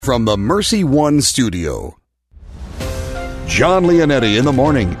From the Mercy One studio, John Leonetti in the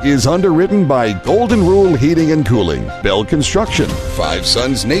Morning is underwritten by Golden Rule Heating and Cooling, Bell Construction, Five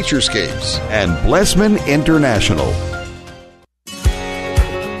Sons Naturescapes, and Blessman International.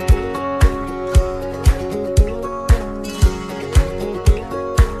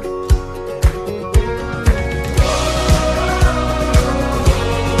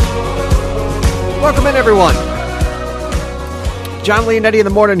 Welcome in, everyone. John Leonetti in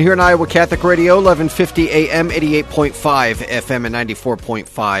the Morning here on Iowa Catholic Radio, 1150 AM, 88.5 FM, and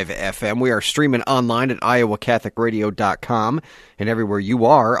 94.5 FM. We are streaming online at iowacatholicradio.com and everywhere you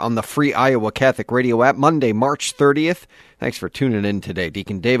are on the free Iowa Catholic Radio app. Monday, March 30th. Thanks for tuning in today.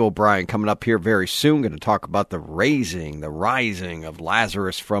 Deacon Dave O'Brien coming up here very soon. Going to talk about the rising of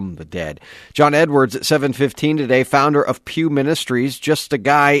Lazarus from the dead. John Edwards at 7:15 today, founder of Pew Ministries, Just a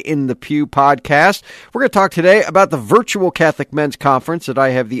Guy in the Pew podcast. We're going to talk today about the virtual Catholic Men's Conference that I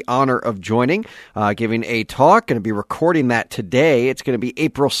have the honor of joining, giving a talk. Going to be recording that today. It's going to be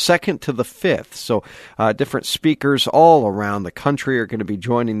April 2nd to the 5th. So different speakers all around the country are going to be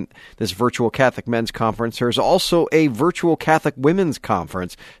joining this virtual Catholic Men's Conference. There's also a virtual Catholic Women's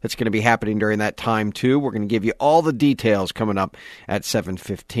Conference that's going to be happening during that time too. We're going to give you all the details coming up at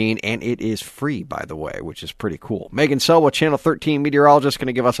 7:15, and it is free, by the way, which is pretty cool. Megan Selwa, Channel 13 meteorologist, going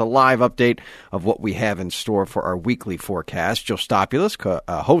to give us a live update of what we have in store for our weekly forecast. Joe Stopulus,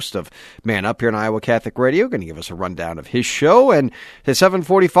 host of Man Up here on Iowa Catholic Radio, going to give us a rundown of his show. And at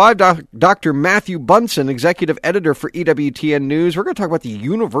 7:45, Dr. Matthew Bunson, executive editor for EWTN News. We're going to talk about the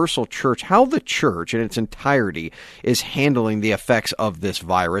Universal Church, how the church in its entirety is handling the effects of this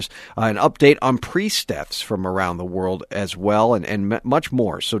virus, an update on priest deaths from around the world as well, and much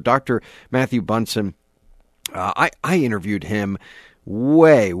more. So Dr. Matthew Bunson, I interviewed him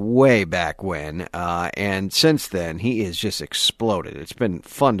way back when, and since then he is just exploded. It's been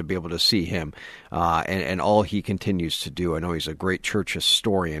fun to be able to see him and all he continues to do. I know he's a great church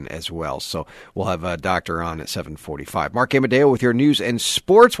historian as well, so we'll have a doctor on at 7:45. Mark Amadeo with your news and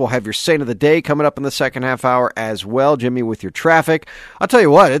sports. We'll have your saint of the day coming up in the second half hour as well. Jimmy with your traffic. I'll tell you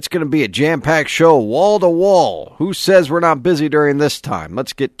what, it's going to be a jam-packed show, wall to wall. Who says we're not busy during this time?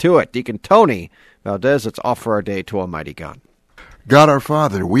 Let's get to it. Deacon Tony Valdez, let's offer our day to Almighty God. God our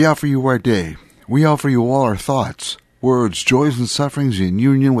Father, we offer you our day. We offer you all our thoughts, words, joys, and sufferings in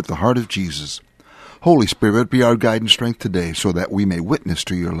union with the heart of Jesus. Holy Spirit, be our guide and strength today so that we may witness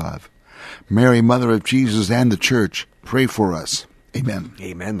to your love. Mary, Mother of Jesus and the Church, pray for us. Amen.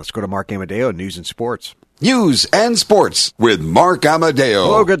 Amen. Let's go to Mark Amadeo, News and Sports. News and Sports with Mark Amadeo.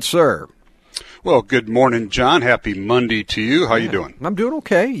 Hello, good sir. Well, good morning, John. Happy Monday to you. How you doing? I'm doing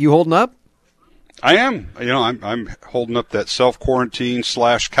okay. You holding up? I am. I'm holding up that self-quarantine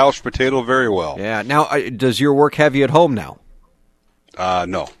 / couch potato very well. Yeah. Now, does your work have you at home now?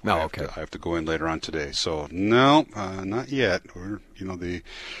 No. No, okay. I have to go in later on today. So, no, not yet. The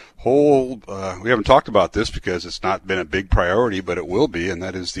whole, we haven't talked about this because it's not been a big priority, but it will be, and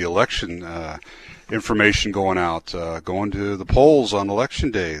that is the election information going out, going to the polls on Election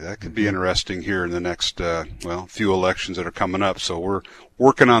Day. That could be interesting here in the next, few elections that are coming up. So we're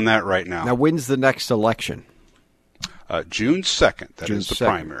working on that right now. Now, when's the next election? June 2nd. That June is the 2nd.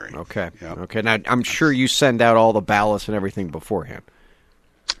 primary. Okay. Yep. Okay. Now, I'm sure you send out all the ballots and everything beforehand.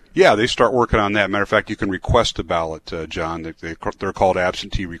 Yeah, they start working on that. Matter of fact, you can request a ballot, John. They're called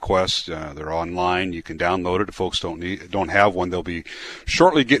absentee requests. They're online. You can download it. If folks don't have one, they'll be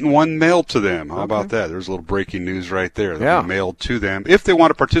shortly getting one mailed to them. How about that? There's a little breaking news right there. They'll be mailed to them if they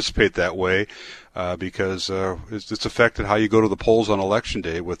want to participate that way, because it's affected how you go to the polls on Election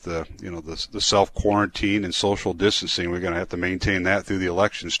Day with the self quarantine and social distancing. We're going to have to maintain that through the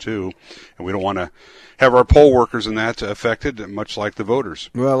elections too, and we don't want to have our poll workers in that affected, much like the voters.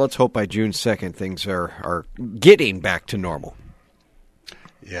 Well, let's hope by June 2nd things are getting back to normal.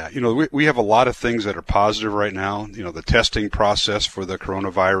 Yeah, we have a lot of things that are positive right now. The testing process for the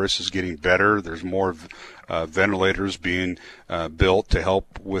coronavirus is getting better. There's more ventilators being built to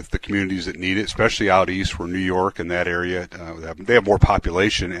help with the communities that need it, especially out east where New York and that area, they have more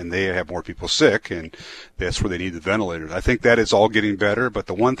population and they have more people sick, and that's where they need the ventilators. I think that is all getting better, but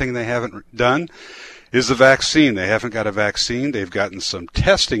the one thing they haven't done is the vaccine. They haven't got a vaccine. They've gotten some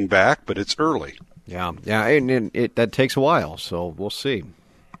testing back, but it's early. Yeah, and that takes a while, so we'll see.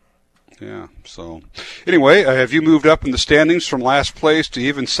 Yeah, so anyway, have you moved up in the standings from last place to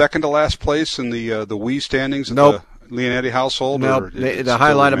even second to last place in the Wii standings of the Leonetti household? Nope. The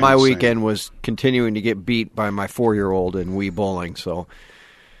highlight of my weekend was continuing to get beat by my 4-year-old in Wii bowling, so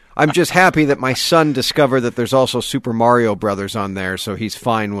I'm just happy that my son discovered that there's also Super Mario Brothers on there, so he's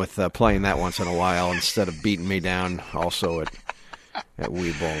fine with playing that once in a while instead of beating me down also at at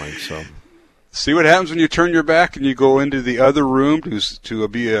Wii Bowling. So. See what happens when you turn your back and you go into the other room to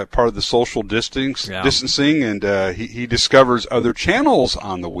be a part of the social distancing, and he discovers other channels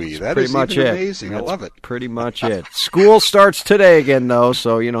on the Wii. That is amazing. That's I love it. Pretty much it. School starts today again, though,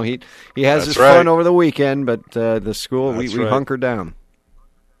 so he has his fun over the weekend, but the school we hunker down.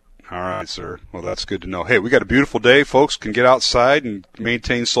 All right, sir. Well, that's good to know. Hey, we got a beautiful day. Folks can get outside and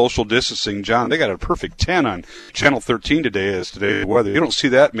maintain social distancing. John, they got a perfect 10 on Channel 13 today as today's weather. You don't see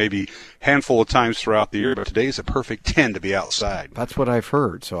that maybe a handful of times throughout the year, but today is a perfect 10 to be outside. That's what I've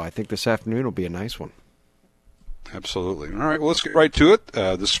heard, so I think this afternoon will be a nice one. Absolutely. All right, well, let's get right to it.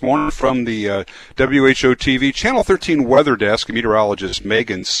 This morning from the WHO-TV Channel 13 Weather Desk, meteorologist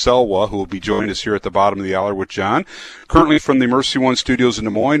Megan Selwa, who will be joining us here at the bottom of the hour with John. Currently from the Mercy One studios in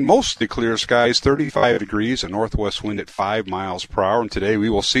Des Moines, mostly clear skies, 35 degrees, a northwest wind at 5 miles per hour. And today we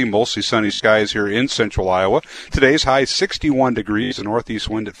will see mostly sunny skies here in central Iowa. Today's high 61 degrees, a northeast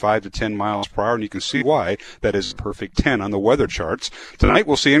wind at 5 to 10 miles per hour, and you can see why that is a perfect 10 on the weather charts. Tonight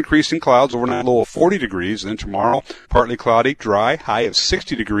we'll see increasing clouds, overnight low of 40 degrees, and then tomorrow partly cloudy, dry, high of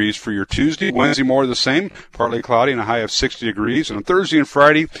 60 degrees for your Tuesday. Wednesday more of the same, partly cloudy and a high of 60 degrees. And on Thursday and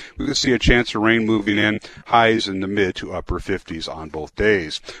Friday, we can see a chance of rain moving in, highs in the mid to upper 50s on both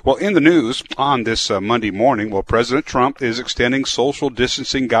days. Well, in the news on this Monday morning, President Trump is extending social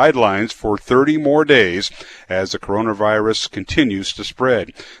distancing guidelines for 30 more days as the coronavirus continues to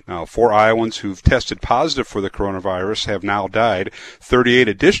spread. Now, 4 Iowans who've tested positive for the coronavirus have now died. 38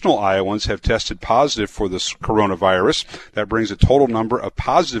 additional Iowans have tested positive for the coronavirus. That brings the total number of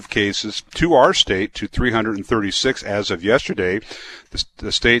positive cases to our state to 336 as of yesterday.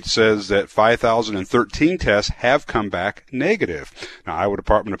 The state says that 5,013 tests have come back negative. Now, Iowa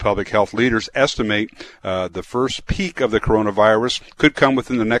Department of Public Health leaders estimate the first peak of the coronavirus could come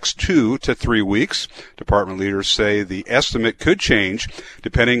within the next 2 to 3 weeks. Department leaders say the estimate could change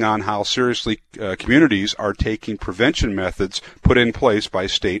depending on how seriously communities are taking prevention methods put in place by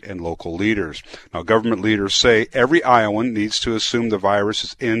state and local leaders. Now, government leaders say every Iowan needs to assume the virus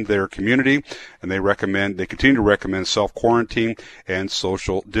is in their community, and they continue to recommend self-quarantine and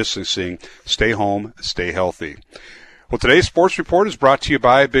social distancing. Stay home, stay healthy. Well, today's sports report is brought to you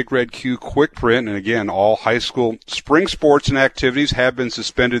by Big Red Q Quick Print. And again, all high school spring sports and activities have been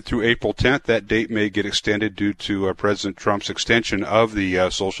suspended through April 10th. That date may get extended due to President Trump's extension of the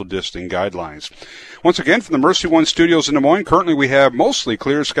social distancing guidelines. Once again, from the Mercy One studios in Des Moines, currently we have mostly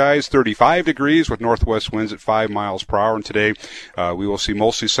clear skies, 35 degrees with northwest winds at 5 miles per hour. And today we will see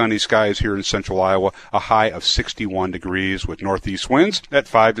mostly sunny skies here in central Iowa, a high of 61 degrees with northeast winds at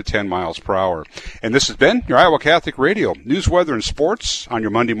 5 to 10 miles per hour. And this has been your Iowa Catholic Radio news, weather, and sports on your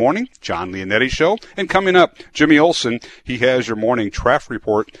Monday morning John Leonetti Show. And coming up, Jimmy Olson. He has your morning traffic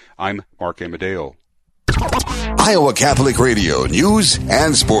report. I'm Mark Amadeo. Iowa Catholic Radio news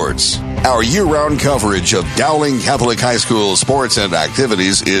and sports. Our year-round coverage of Dowling Catholic High School sports and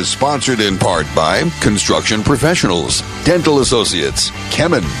activities is sponsored in part by Construction Professionals, Dental Associates,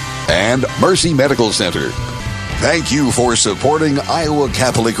 Kemen, and Mercy Medical Center. Thank you for supporting Iowa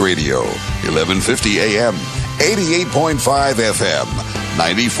Catholic Radio, 1150 AM, 88.5 FM,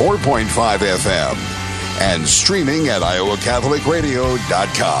 94.5 FM, and streaming at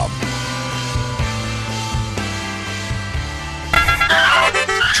iowacatholicradio.com.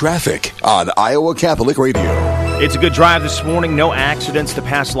 Traffic on Iowa Catholic Radio. It's a good drive this morning. No accidents to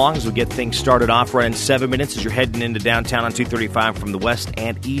pass along as we get things started off right in 7 minutes as you're heading into downtown on 235 from the west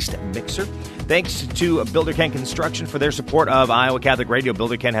and east mixer. Thanks to Builder Ken Construction for their support of Iowa Catholic Radio.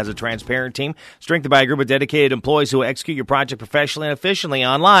 Builder Ken has a transparent team strengthened by a group of dedicated employees who will execute your project professionally and efficiently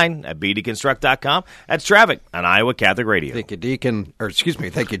online at bdconstruct.com. That's traffic on Iowa Catholic Radio. Thank you, Deacon.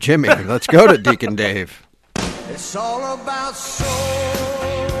 Thank you, Jimmy. Let's go to Deacon Dave. It's all about soul.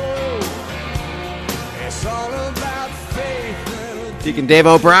 It's all about faith. Deacon Dave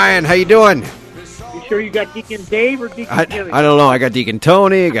O'Brien, how you doing? You sure you got Deacon Dave or Deacon Jimmy? I don't know. I got Deacon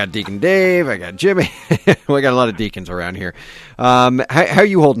Tony, I got Deacon Dave, I got Jimmy. We got a lot of deacons around here. How are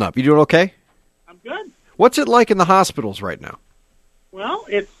you holding up? You doing okay? I'm good. What's it like in the hospitals right now? Well,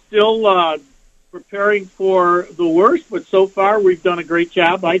 it's still preparing for the worst, but so far we've done a great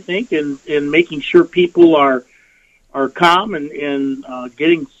job, I think, in making sure people are calm and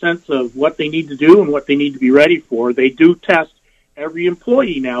getting a sense of what they need to do and what they need to be ready for. They do test every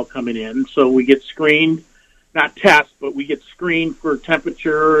employee now coming in, so we get screened, not test, but we get screened for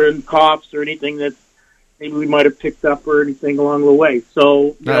temperature and coughs or anything that maybe we might have picked up or anything along the way.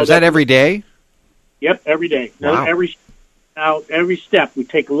 So now, is that every day? Yep, every day. Wow. Every step we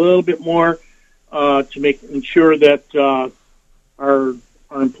take a little bit more to ensure that our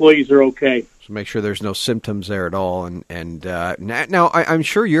employees are okay. So make sure there's no symptoms there at all. And now I'm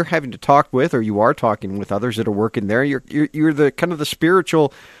sure you're having to talk with, or you are talking with others that are working there. You're the kind of the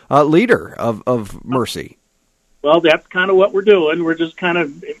spiritual leader of Mercy. Well, that's kind of what we're doing. We're just kind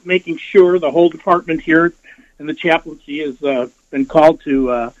of making sure the whole department here in the chaplaincy has been called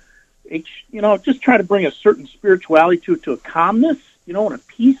to, just try to bring a certain spirituality to a calmness, and a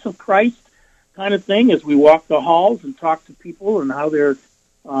peace of Christ kind of thing as we walk the halls and talk to people and how they're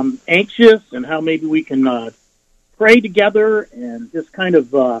anxious and how maybe we can pray together and just kind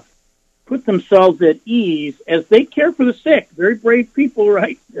of put themselves at ease as they care for the sick. Very brave people,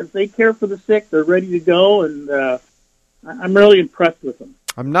 right? As they care for the sick, they're ready to go, and I'm really impressed with them.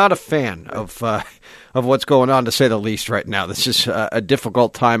 I'm not a fan of what's going on, to say the least, right now. This is a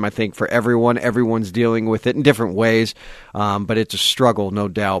difficult time, I think, for everyone. Everyone's dealing with it in different ways, but it's a struggle, no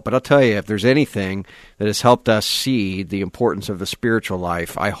doubt. But I'll tell you, if there's anything that has helped us see the importance of the spiritual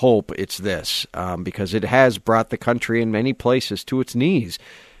life, I hope it's this, because it has brought the country in many places to its knees.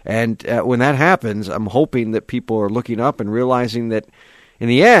 And when that happens, I'm hoping that people are looking up and realizing that, in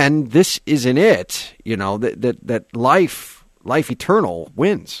the end, this isn't it. That life eternal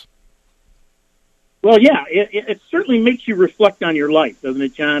wins. Well, yeah, it certainly makes you reflect on your life, doesn't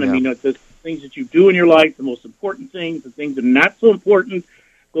it, John? Yeah. I mean, the things that you do in your life, the most important things, the things that are not so important,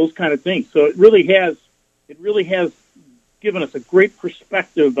 those kind of things. So it really has given us a great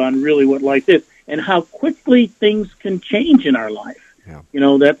perspective on really what life is and how quickly things can change in our life.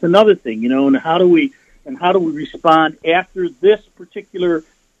 Yeah. That's another thing, and how do we respond after this particular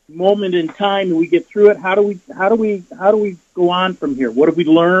moment in time and we get through it? How do we go on from here? What have we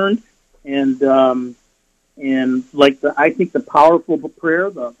learned? And I think the powerful prayer,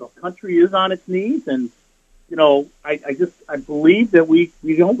 the country is on its knees, and I believe that we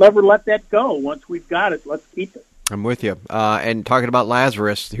don't ever let that go. Once we've got it, let's keep it. I'm with you. And talking about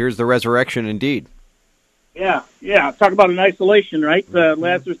Lazarus, here's the resurrection indeed. Yeah. Talk about an isolation, right?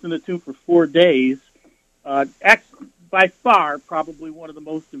 Lazarus in the tomb for 4 days. By far, probably one of the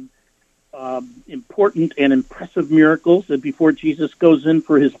most important and impressive miracles that before Jesus goes in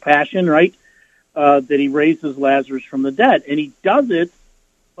for his passion, right? That he raises Lazarus from the dead. And he does it,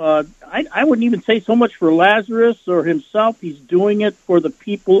 I wouldn't even say so much for Lazarus or himself. He's doing it for the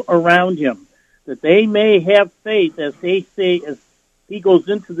people around him, that they may have faith as he goes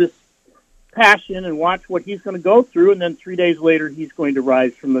into this passion and watch what he's going to go through. And then 3 days later, he's going to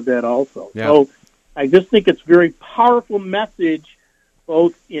rise from the dead also. Yeah. So I just think it's a very powerful message,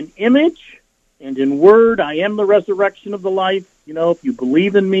 both in image and in word. I am the resurrection of the life. If you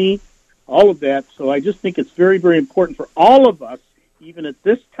believe in me, all of that. So I just think it's very, very important for all of us, even at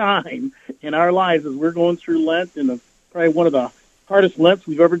this time in our lives as we're going through Lent, and probably one of the hardest Lents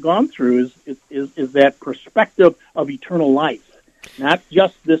we've ever gone through is that perspective of eternal life. Not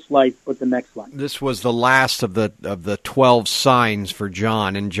just this life, but the next life. This was the last of the 12 signs for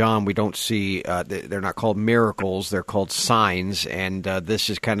John. In John, we don't see, they're not called miracles, they're called signs, and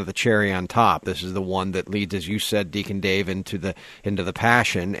this is kind of the cherry on top. This is the one that leads, as you said, Deacon Dave, into the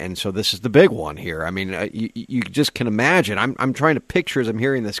passion, and so this is the big one here. I mean, you just can imagine. I'm trying to picture, as I'm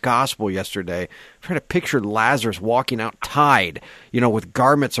hearing this gospel yesterday, I'm trying to picture Lazarus walking out tied, with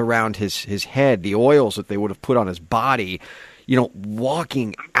garments around his head, the oils that they would have put on his body,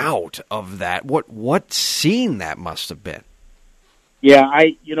 walking out of that. What scene that must have been. Yeah,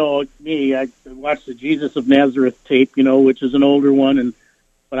 I watched the Jesus of Nazareth tape, which is an older one,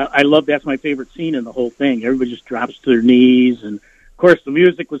 but I love, that's my favorite scene in the whole thing. Everybody just drops to their knees, and of course the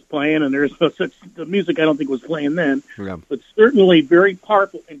music was playing, and there's the music I don't think was playing then, yeah. But certainly very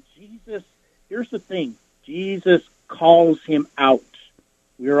powerful. And Jesus, here's the thing, Jesus calls him out.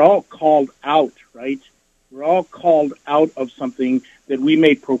 We're all called out, right? We're all called out of something that we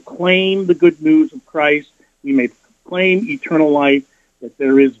may proclaim the good news of Christ. We may proclaim eternal life, that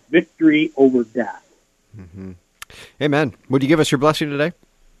there is victory over death. Mm-hmm. Amen. Would you give us your blessing today?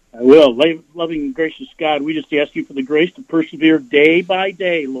 I will. Loving and gracious God, we just ask you for the grace to persevere day by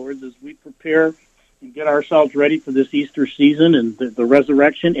day, Lord, as we prepare and get ourselves ready for this Easter season and the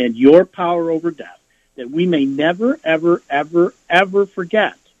resurrection and your power over death, that we may never, ever, ever, ever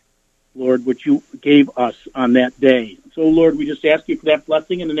forget, Lord, what you gave us on that day. So, Lord, we just ask you for that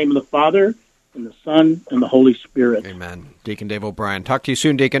blessing in the name of the Father, and the Son, and the Holy Spirit. Amen. Deacon Dave O'Brien. Talk to you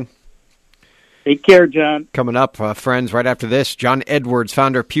soon, Deacon. Take care, John. Coming up, friends, right after this, John Edwards,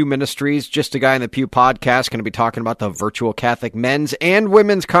 founder of Pew Ministries, Just a Guy in the Pew podcast, going to be talking about the virtual Catholic men's and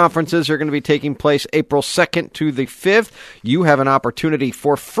women's conferences are going to be taking place April 2nd to the 5th. You have an opportunity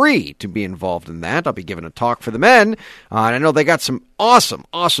for free to be involved in that. I'll be giving a talk for the men, and I know they got some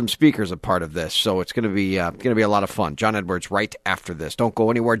awesome speakers a part of this, so it's going to be a lot of fun. John Edwards right after this. Don't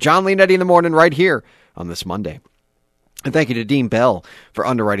go anywhere. John Leonetti in the morning right here on this Monday. And thank you to Dean Bell for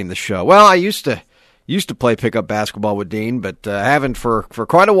underwriting the show. Well, I used to play pickup basketball with Dean, but haven't for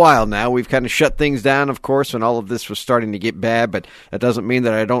quite a while now. We've kind of shut things down, of course, when all of this was starting to get bad, but that doesn't mean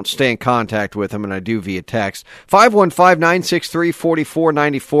that I don't stay in contact with him, and I do via text.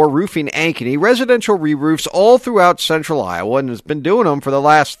 515-963-4494, Roofing Ankeny, residential re-roofs all throughout central Iowa, and has been doing them for the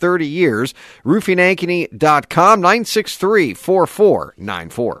last 30 years. RoofingAnkeny.com,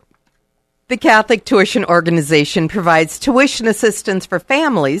 963-4494. The Catholic Tuition Organization provides tuition assistance for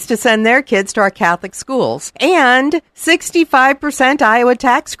families to send their kids to our Catholic schools and 65% Iowa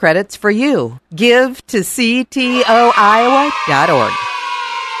tax credits for you. Give to ctoiowa.org.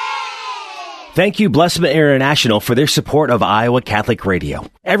 Thank you, Blessman International, for their support of Iowa Catholic Radio.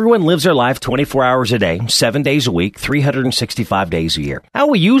 Everyone lives their life 24 hours a day, 7 days a week, 365 days a year. How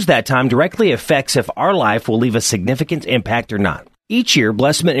we use that time directly affects if our life will leave a significant impact or not. Each year,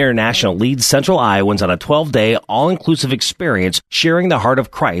 Blessman International leads Central Iowans on a 12-day, all-inclusive experience sharing the heart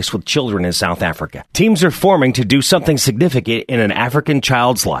of Christ with children in South Africa. Teams are forming to do something significant in an African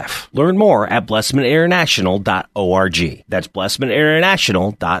child's life. Learn more at blessmaninternational.org. That's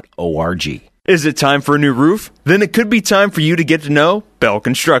blessmaninternational.org. Is it time for a new roof? Then it could be time for you to get to know Bell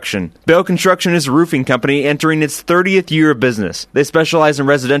Construction. Bell Construction is a roofing company entering its 30th year of business. They specialize in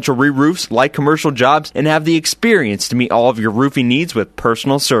residential re-roofs, light commercial jobs, and have the experience to meet all of your roofing needs with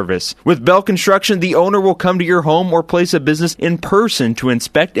personal service. With Bell Construction, the owner will come to your home or place of business in person to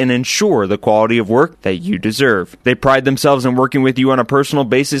inspect and ensure the quality of work that you deserve. They pride themselves in working with you on a personal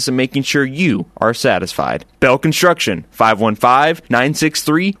basis and making sure you are satisfied. Bell Construction,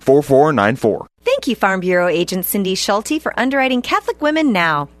 515-963-4494. Thank you, Farm Bureau agent Cindy Schulte, for underwriting Catholic Women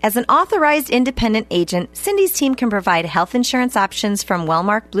Now. As an authorized independent agent, Cindy's team can provide health insurance options from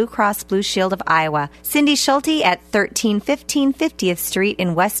Wellmark Blue Cross Blue Shield of Iowa. Cindy Schulte at 1315 50th Street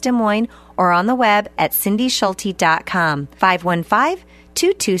in West Des Moines or on the web at cindyschulte.com.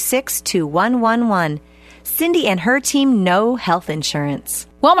 515-226-2111. Cindy and her team know health insurance.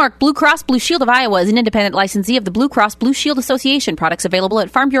 Wellmark Blue Cross Blue Shield of Iowa is an independent licensee of the Blue Cross Blue Shield Association. Products available at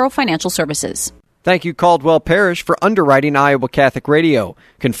Farm Bureau Financial Services. Thank you, Caldwell Parish, for underwriting Iowa Catholic Radio.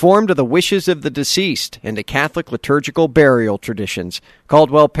 Conform to the wishes of the deceased and to Catholic liturgical burial traditions.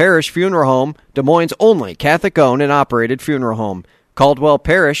 Caldwell Parish Funeral Home, Des Moines' only Catholic-owned and operated funeral home.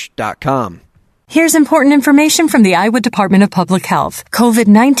 CaldwellParish.com. Here's important information from the Iowa Department of Public Health.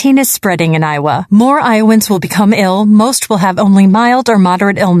 COVID-19 is spreading in Iowa. More Iowans will become ill. Most will have only mild or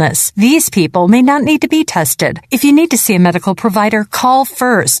moderate illness. These people may not need to be tested. If you need to see a medical provider, call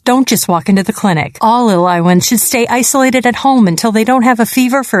first. Don't just walk into the clinic. All ill Iowans should stay isolated at home until they don't have a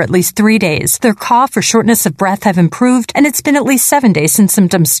fever for at least 3 days. Their cough or shortness of breath have improved, and it's been at least 7 days since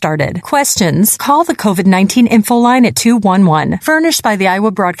symptoms started. Questions? Call the COVID-19 info line at 211, furnished by the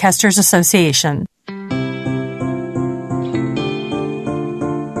Iowa Broadcasters Association.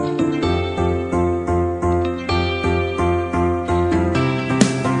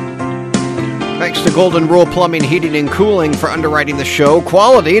 Thanks to Golden Rule Plumbing, Heating, and Cooling for underwriting the show.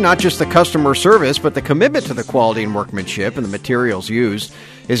 Quality, not just the customer service, but the commitment to the quality and workmanship and the materials used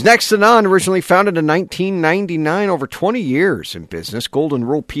is next to none. Originally founded in 1999, over 20 years in business.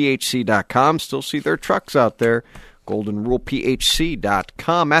 GoldenRulePHC.com. Still see their trucks out there.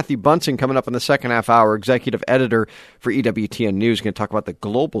 GoldenRulePHC.com. Matthew Bunson coming up in the second half hour, executive editor for EWTN News, going to talk about the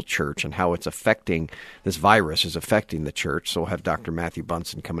global church and how it's affecting, this virus is affecting the church. So we'll have Dr. Matthew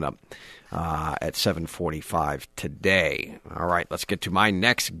Bunson coming up at 7:45 today. All right, let's get to my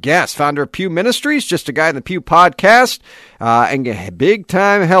next guest, founder of Pew Ministries, Just a Guy in the Pew podcast, and a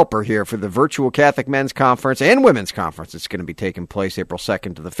big-time helper here for the virtual Catholic Men's Conference and Women's Conference. It's going to be taking place April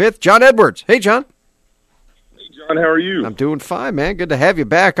 2nd to the 5th. John Edwards. Hey, John. John, how are you? I'm doing fine, man. Good to have you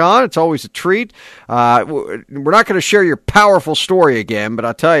back on. It's always a treat. We're not going to share your powerful story again, but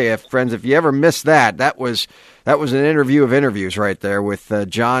I'll tell you, friends, if you ever missed that was an interview of interviews right there with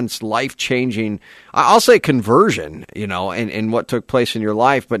John's life-changing, I'll say conversion, and what took place in your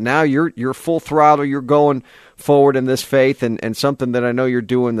life. But now you're full throttle. You're going forward in this faith, and something that I know you're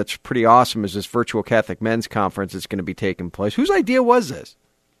doing that's pretty awesome is this virtual Catholic Men's Conference that's going to be taking place. Whose idea was this?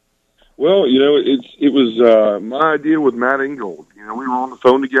 Well, it was my idea with Matt Ingold. We were on the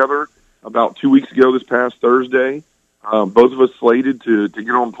phone together about 2 weeks ago this past Thursday, both of us slated to get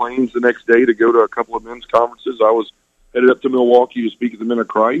on planes the next day to go to a couple of men's conferences. I was headed up to Milwaukee to speak at the Men of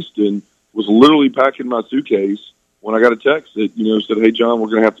Christ and was literally packing my suitcase when I got a text that, said, "Hey, John, we're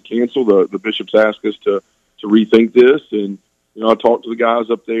going to have to cancel. The bishops asked us to rethink this." And, I talked to the guys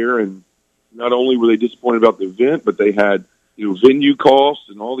up there, and not only were they disappointed about the event, but they had, venue costs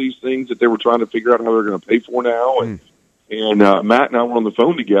and all these things that they were trying to figure out how they're going to pay for now. And Matt and I were on the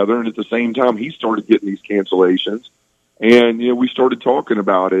phone together, and at the same time, he started getting these cancellations. And, we started talking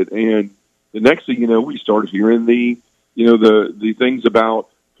about it. And the next thing we started hearing the things about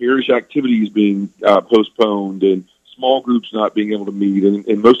parish activities being postponed and small groups not being able to meet.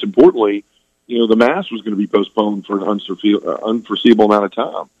 And most importantly, the Mass was going to be postponed for an unforeseeable amount of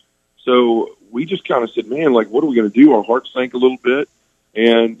time. So we just kind of said, man, what are we going to do? Our hearts sank a little bit.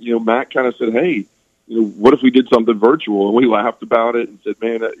 And, Matt kind of said, hey, what if we did something virtual? And we laughed about it and said,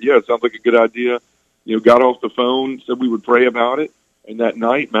 man, yeah, it sounds like a good idea. Got off the phone, said we would pray about it. And that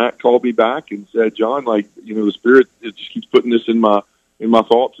night, Matt called me back and said, John, the Spirit, it just keeps putting this in my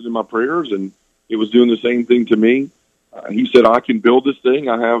thoughts and in my prayers. And it was doing the same thing to me. He said, I can build this thing.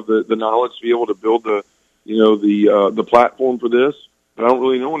 I have the knowledge to be able to build the platform for this, but I don't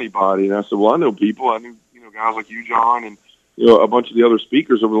really know anybody. And I said, well, I know people. I knew, guys like you, John, and, a bunch of the other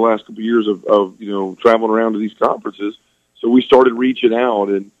speakers over the last couple of years of traveling around to these conferences. So we started reaching out,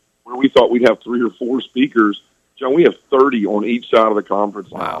 and where we thought we'd have 3 or 4 speakers, John, we have 30 on each side of the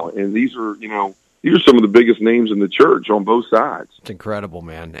conference now. And these are some of the biggest names in the church on both sides. It's incredible,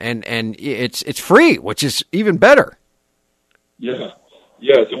 man. And it's free, which is even better. Yeah.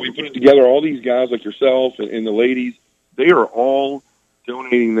 Yeah, so we put it together, all these guys like yourself and the ladies, they are all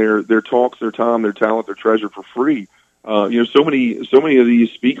donating their talks, their time, their talent, their treasure for free. So many of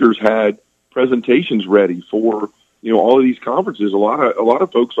these speakers had presentations ready for, all of these conferences. A lot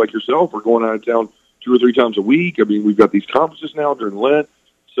of folks like yourself are going out of town 2 or 3 times a week. I mean, we've got these conferences now during Lent.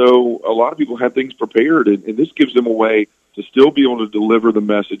 So a lot of people have things prepared, and this gives them a way to still be able to deliver the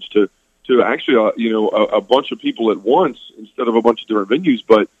message to actually, a bunch of people at once instead of a bunch of different venues,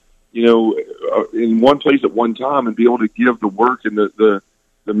 but, in one place at one time, and be able to give the work and the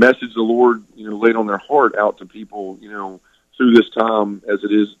message the Lord, laid on their heart out to people, through this time as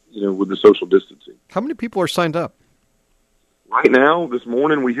it is, with the social distancing. How many people are signed up? Right now, this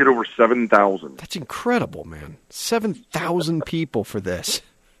morning, we hit over 7,000. That's incredible, man. 7,000 people for this.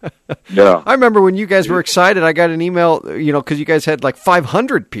 Yeah. I remember when you guys were excited, I got an email, because you guys had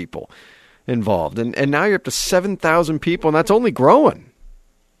 500 people involved, and now you're up to 7,000 people, and that's only growing.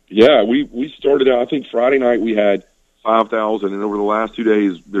 Yeah, we started out, I think Friday night we had 5,000, and over the last 2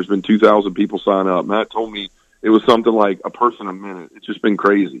 days, there's been 2,000 people sign up. Matt told me it was something like a person a minute. It's just been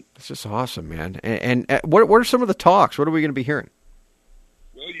crazy. It's just awesome, man. And what are some of the talks? What are we going to be hearing?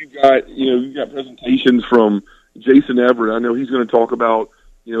 Well, you've got presentations from Jason Everett. I know he's going to talk about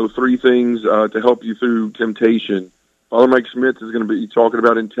 3 things to help you through temptation. Father Mike Schmitz is going to be talking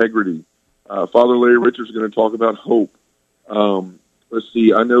about integrity. Father Larry Richards is going to talk about hope. Let's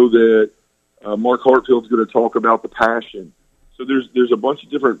see. I know that Mark Hartfield is going to talk about the passion. So there's a bunch of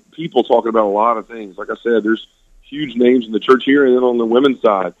different people talking about a lot of things. Like I said, there's huge names in the church here, and then on the women's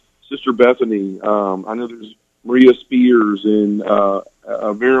side, Sister Bethany. I know there's Maria Spears and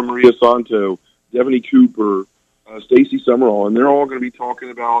Vera Maria Santo, Devaney Cooper, Stacy Summerall, and they're all going to be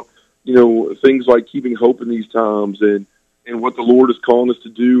talking about things like keeping hope in these times, and what the Lord is calling us to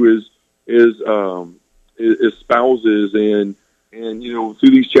do is spouses and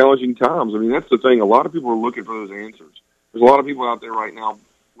through these challenging times. I mean, that's the thing. A lot of people are looking for those answers. There's a lot of people out there right now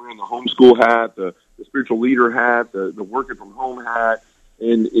wearing the homeschool hat, the spiritual leader hat, the working from home hat,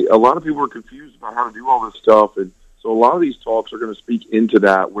 and a lot of people are confused about how to do all this stuff. And so a lot of these talks are going to speak into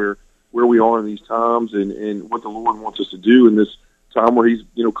that, where we are in these times and what the Lord wants us to do in this time where He's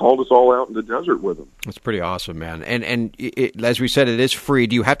called us all out in the desert with Him. That's pretty awesome, man. And as we said, it is free.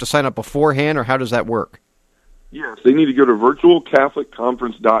 Do you have to sign up beforehand, or how does that work? Yes, they need to go to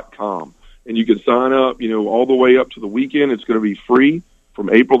virtualcatholicconference.com, and you can sign up, all the way up to the weekend. It's going to be free from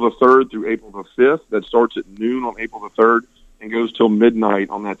April the 3rd through April the 5th. That starts at noon on April the 3rd and goes till midnight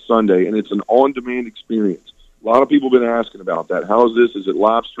on that Sunday, and it's an on-demand experience. A lot of people have been asking about that. How is this? Is it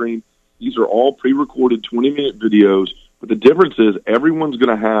live stream? These are all pre-recorded 20-minute videos, but the difference is everyone's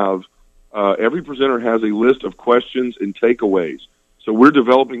going to have, every presenter has a list of questions and takeaways. So we're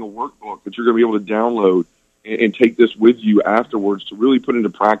developing a workbook that you're going to be able to download and take this with you afterwards to really put into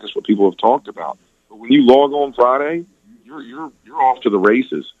practice what people have talked about. But when you log on Friday, you're off to the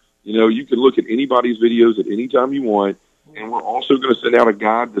races. You can look at anybody's videos at any time you want, and we're also going to send out a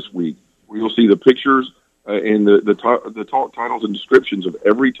guide this week where you'll see the pictures and the talk titles and descriptions of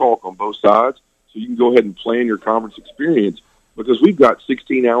every talk on both sides, so you can go ahead and plan your conference experience, because we've got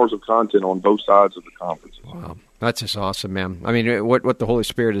 16 hours of content on both sides of the conference. Wow. That's just awesome, man. I mean, what the Holy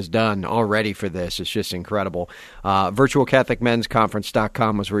Spirit has done already for this is just incredible.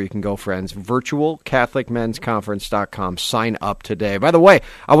 VirtualCatholicMen'sConference.com is where you can go, friends. VirtualCatholicMen'sConference.com. Sign up today. By the way,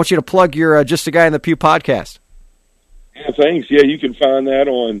 I want you to plug your Just a Guy in the Pew podcast. Yeah, thanks. Yeah, you can find that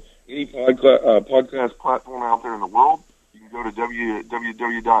on any podcast platform out there in the world. You can go to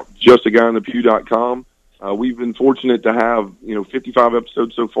www.justaguyinthepew.com. We've been fortunate to have 55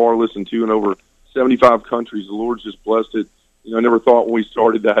 episodes so far listened to in over 75 countries. The Lord's just blessed it. I never thought when we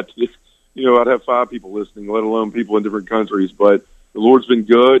started that, I'd have 5 people listening, let alone people in different countries. But the Lord's been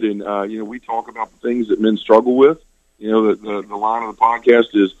good, and we talk about the things that men struggle with. The line of the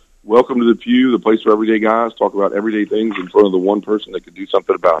podcast is, welcome to the pew, the place for everyday guys. Talk about everyday things in front of the one person that could do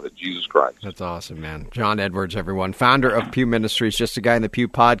something about it, Jesus Christ. That's awesome, man. John Edwards, everyone, founder of Pew Ministries, Just a Guy in the Pew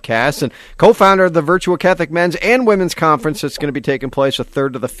podcast, and co-founder of the Virtual Catholic Men's and Women's Conference that's going to be taking place the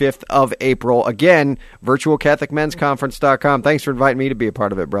 3rd to the 5th of April. Again, VirtualCatholicMen'sConference.com. Thanks for inviting me to be a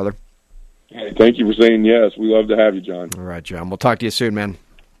part of it, brother. Hey, thank you for saying yes. We love to have you, John. All right, John. We'll talk to you soon, man.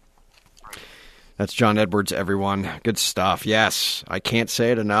 That's John Edwards, everyone. Good stuff. Yes, I can't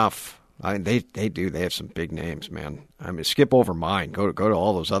say it enough. I mean, they do. They have some big names, man. I mean, skip over mine. Go to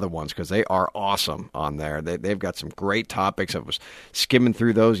all those other ones because they are awesome on there. They've got some great topics. I was skimming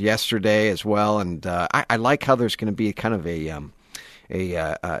through those yesterday as well, and I like how there's going to be kind of a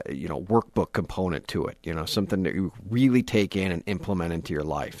workbook component to it. Something that you really take in and implement into your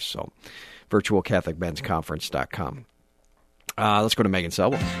life. So, VirtualCatholicMen'sConference.com. Let's go to Megan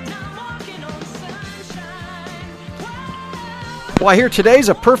Selwell. Well, I hear today's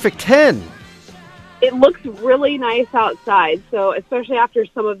a perfect 10. It looks really nice outside, so especially after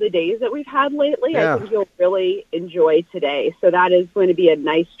some of the days that we've had lately, I think you'll really enjoy today. So that is going to be a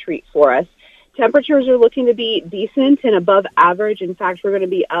nice treat for us. Temperatures are looking to be decent and above average. In fact, we're going to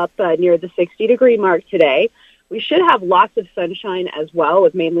be up near the 60-degree mark today. We should have lots of sunshine as well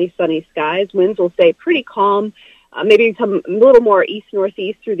with mainly sunny skies. Winds will stay pretty calm, maybe some a little more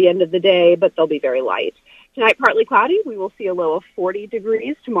east-northeast through the end of the day, but they'll be very light. Tonight, partly cloudy. We will see a low of 40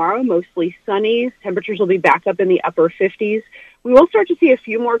 degrees. Tomorrow, mostly sunny. Temperatures will be back up in the upper 50s. We will start to see a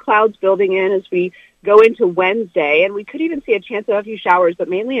few more clouds building in as we go into Wednesday, and we could even see a chance of a few showers, but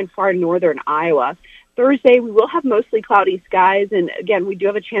mainly in far northern Iowa. Thursday, we will have mostly cloudy skies, and again, we do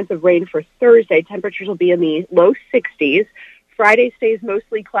have a chance of rain for Thursday. Temperatures will be in the low 60s. Friday stays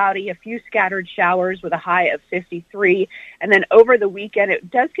mostly cloudy, a few scattered showers with a high of 53. And then over the weekend,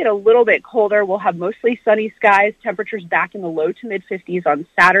 it does get a little bit colder. We'll have mostly sunny skies, temperatures back in the low to mid-50s on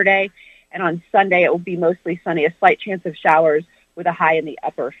Saturday. And on Sunday, it will be mostly sunny, a slight chance of showers with a high in the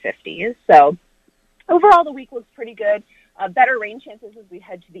upper 50s. So overall, the week looks pretty good. Better rain chances as we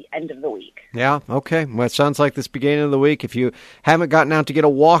head to the end of the week. Yeah, okay. Well, it sounds like this beginning of the week. If you haven't gotten out to get a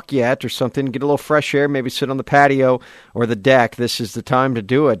walk yet or something, get a little fresh air, maybe sit on the patio or the deck, this is the time to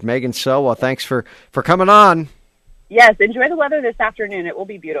do it. Megan Selwell, thanks for coming on. Yes, enjoy the weather this afternoon. It will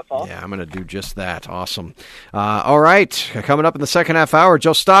be beautiful. Yeah, I'm going to do just that. Awesome. All right, coming up in the second half hour,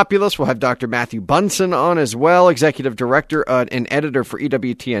 Joe Stopulus. We'll have Dr. Matthew Bunson on as well, Executive Director and Editor for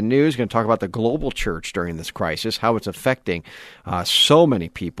EWTN News. Going to talk about the global church during this crisis, how it's affecting so many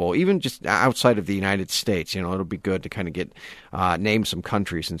people, even just outside of the United States. It'll be good to kind of get name some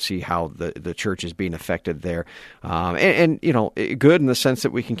countries and see how the church is being affected there. And good in the sense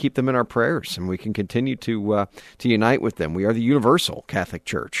that we can keep them in our prayers and we can continue to unite with them. We are the universal Catholic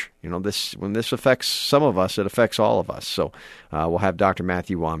Church. When this affects some of us, it affects all of us. So we'll have Dr.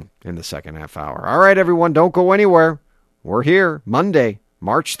 Matthew on in the second half hour. All right, everyone, don't go anywhere. We're here Monday,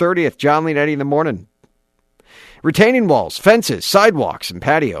 March 30th, John Lee and Eddie in the morning. Retaining walls, fences, sidewalks, and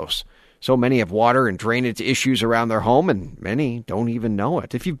patios. So many have water and drainage issues around their home, and many don't even know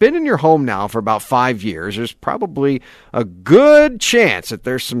it. If you've been in your home now for about 5 years, there's probably a good chance that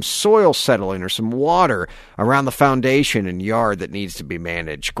there's some soil settling or some water around the foundation and yard that needs to be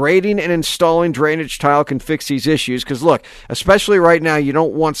managed. Grading and installing drainage tile can fix these issues because, look, especially right now, you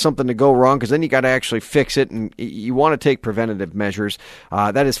don't want something to go wrong because then you got to actually fix it, and you want to take preventative measures.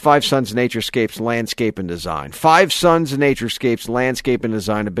 That is Five Sons Naturescapes Landscape and Design. Five Sons Naturescapes Landscape and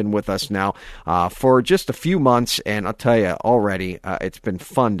Design have been with us now for just a few months, and I'll tell you already, it's been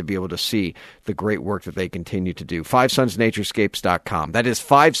fun to be able to see the great work that they continue to do. FiveSonsNaturescapes.com. That is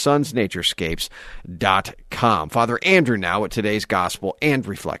FiveSonsNaturescapes.com. Father Andrew now with today's Gospel and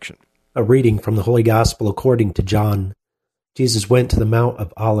Reflection. A reading from the Holy Gospel according to John. Jesus went to the Mount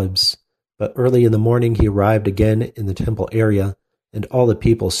of Olives, but early in the morning he arrived again in the temple area, and all the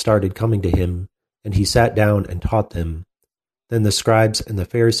people started coming to him, and he sat down and taught them. Then the scribes and the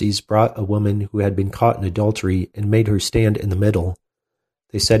Pharisees brought a woman who had been caught in adultery and made her stand in the middle.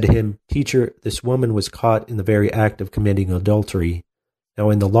 They said to him, "Teacher, this woman was caught in the very act of committing adultery.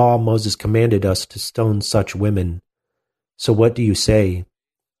 Now in the law Moses commanded us to stone such women. So what do you say?"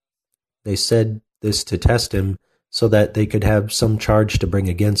 They said this to test him, so that they could have some charge to bring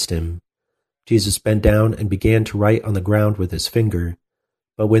against him. Jesus bent down and began to write on the ground with his finger.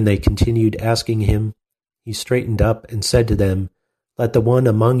 But when they continued asking him, he straightened up and said to them, "Let the one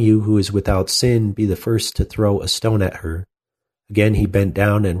among you who is without sin be the first to throw a stone at her." Again he bent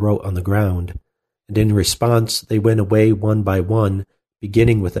down and wrote on the ground. And in response they went away one by one,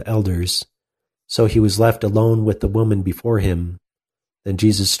 beginning with the elders. So he was left alone with the woman before him. Then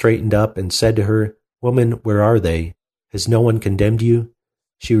Jesus straightened up and said to her, "Woman, where are they? Has no one condemned you?"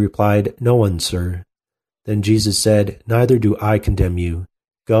 She replied, "No one, sir." Then Jesus said, "Neither do I condemn you.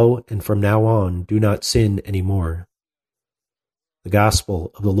 Go, and from now on do not sin any more." The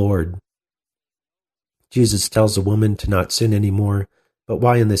Gospel of the Lord. Jesus tells the woman to not sin anymore, but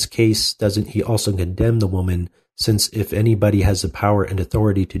why in this case doesn't he also condemn the woman, since if anybody has the power and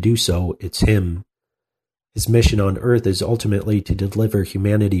authority to do so, it's him. His mission on earth is ultimately to deliver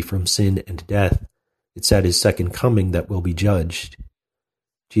humanity from sin and death. It's at his second coming that will be judged.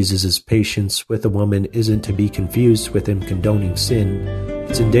 Jesus' patience with the woman isn't to be confused with him condoning sin.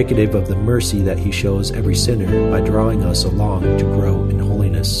 It's indicative of the mercy that he shows every sinner by drawing us along to grow in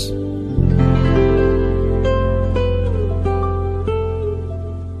holiness.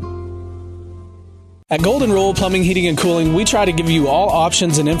 At Golden Rule Plumbing, Heating, and Cooling, we try to give you all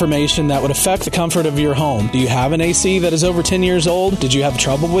options and information that would affect the comfort of your home. Do you have an AC that is over 10 years old? Did you have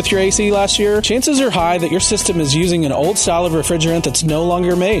trouble with your AC last year? Chances are high that your system is using an old style of refrigerant that's no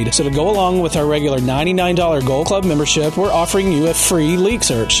longer made. So to go along with our regular $99 Gold Club membership, we're offering you a free leak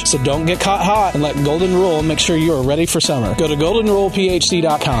search. So don't get caught hot and let Golden Rule make sure you are ready for summer. Go to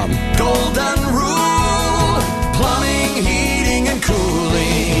goldenrulephd.com. Golden Rule Plumbing, Heating, and Cooling.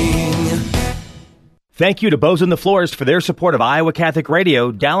 Thank you to Bozen the Florist for their support of Iowa Catholic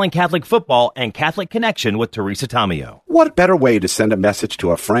Radio, Dowling Catholic Football, and Catholic Connection with Teresa Tomeo. What better way to send a message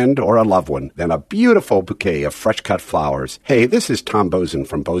to a friend or a loved one than a beautiful bouquet of fresh-cut flowers? Hey, this is Tom Bozen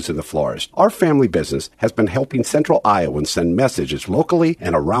from Bozen the Florist. Our family business has been helping Central Iowans send messages locally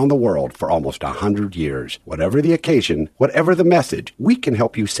and around the world for almost 100 years. Whatever the occasion, whatever the message, we can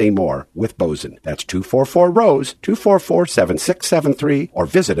help you say more with Bozen. That's 244-ROSE, 244-7673, or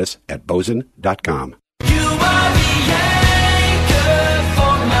visit us at bozen.com.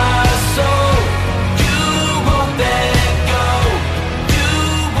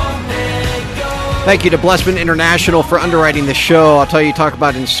 Thank you to Blessman International for underwriting the show. I'll tell you, talk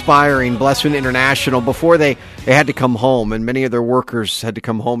about inspiring. Blessman International, before they had to come home, and many of their workers had to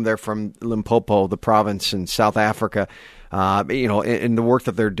come home there from Limpopo, the province in South Africa, in the work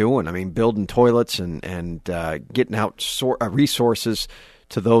that they're doing. I mean, building toilets and getting out resources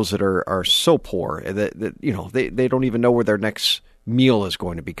to those that are so poor that they don't even know where their next meal is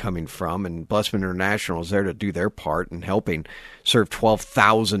going to be coming from, and Blessman International is there to do their part in helping serve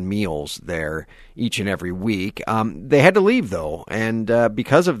 12,000 meals there each and every week. They had to leave, though, and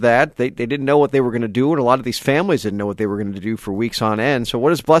because of that, they didn't know what they were going to do, and a lot of these families didn't know what they were going to do for weeks on end. So what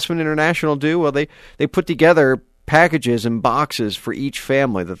does Blessman International do? Well, they put together packages and boxes for each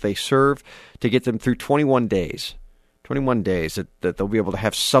family that they serve to get them through 21 days. 21 days that they'll be able to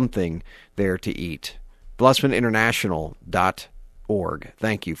have something there to eat. BlessmanInternational.org.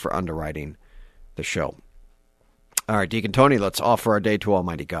 Thank you for underwriting the show. All right, Deacon Tony, let's offer our day to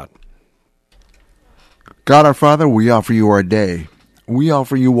Almighty God. God our Father, we offer you our day. We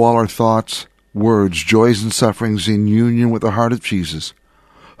offer you all our thoughts, words, joys, and sufferings in union with the heart of Jesus.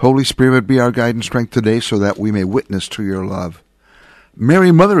 Holy Spirit, be our guide and strength today so that we may witness to your love.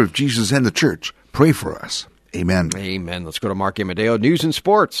 Mary, Mother of Jesus and the Church, pray for us. Amen. Amen. Let's go to Mark Amadeo, News and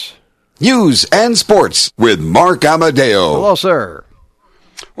Sports. News and Sports with Mark Amadeo. Hello, sir.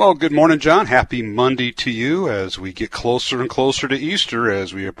 Well, good morning, John. Happy Monday to you as we get closer and closer to Easter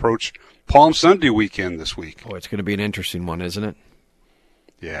as we approach Palm Sunday weekend this week. Oh, it's going to be an interesting one, isn't it?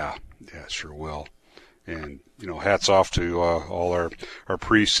 Yeah, it sure will. And, hats off to all our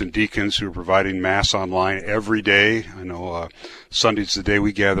priests and deacons who are providing Mass online every day. I know Sunday's the day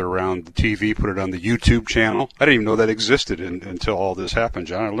we gather around the TV, put it on the YouTube channel. I didn't even know that existed until all this happened,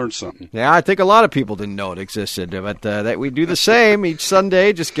 John. I learned something. Yeah, I think a lot of people didn't know it existed, but that we do the same each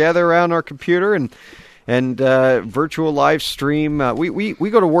Sunday, just gather around our computer and virtual live stream. We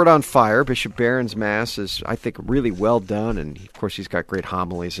go to Word on Fire. Bishop Barron's Mass is, I think, really well done, and of course he's got great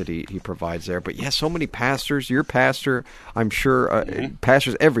homilies that he provides there. But so many pastors, your pastor, I'm sure,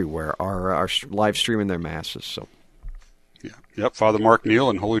 pastors everywhere are live streaming their masses. So Yep, Father Mark Neal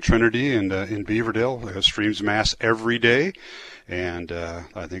in Holy Trinity and in Beaverdale streams Mass every day, and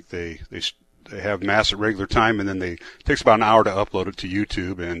I think they have Mass at regular time, and then it takes about an hour to upload it to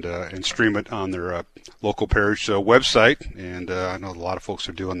YouTube and stream it on their local parish website, and I know a lot of folks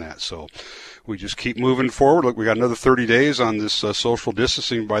are doing that, so we just keep moving forward. Look, we got another 30 days on this social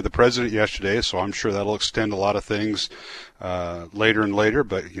distancing by the president yesterday, so I'm sure that'll extend a lot of things later and later,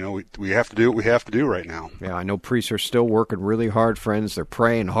 but we have to do what we have to do right now. Yeah, I know priests are still working really hard, friends. They're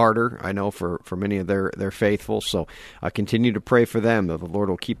praying harder, I know, for many of their faithful, so I continue to pray for them, that the Lord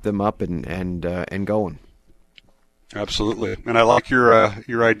will keep them up and going. Absolutely, and I like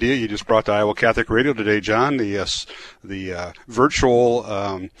your idea you just brought to Iowa Catholic Radio today, John. The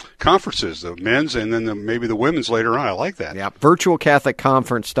virtual conferences, the men's and then maybe the women's later on. I like that. Yeah,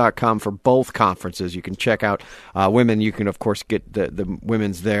 virtualcatholicconference.com for both conferences. You can check out women. You can of course get the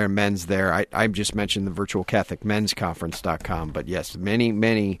women's there, men's there. I just mentioned the virtualcatholicmensconference.com, but yes,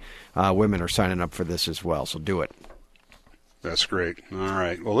 many women are signing up for this as well. So do it. That's great. All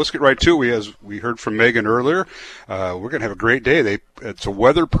right. Well, let's get right to it. As we heard from Megan earlier, we're going to have a great day. It's a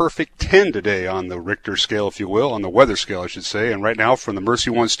weather perfect 10 today on the Richter scale, if you will, on the weather scale, I should say. And right now from the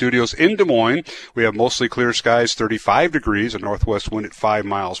Mercy One studios in Des Moines, we have mostly clear skies, 35 degrees, a northwest wind at 5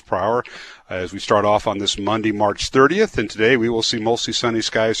 miles per hour. As we start off on this Monday, March 30th, and today we will see mostly sunny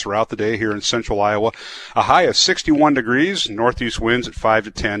skies throughout the day here in central Iowa. A high of 61 degrees, northeast winds at 5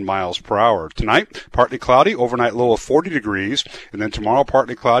 to 10 miles per hour. Tonight, partly cloudy, overnight low of 40 degrees, and then tomorrow,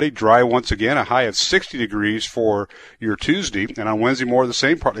 partly cloudy, dry once again, a high of 60 degrees for your Tuesday, and on Wednesday, more of the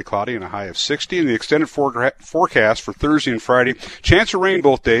same, partly cloudy and a high of 60, and the extended forecast for Thursday and Friday, chance of rain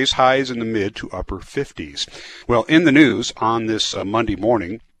both days, highs in the mid to upper 50s. Well, in the news on this Monday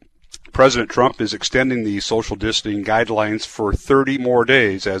morning, President Trump is extending the social distancing guidelines for 30 more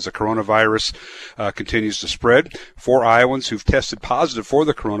days as the coronavirus continues to spread. 4 Iowans who've tested positive for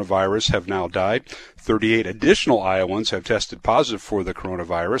the coronavirus have now died. 38 additional Iowans have tested positive for the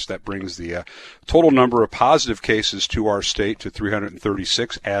coronavirus. That brings the total number of positive cases to our state to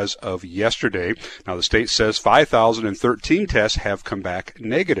 336 as of yesterday. Now, the state says 5,013 tests have come back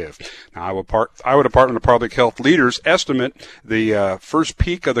negative. Now, Iowa Department of Public Health leaders estimate the first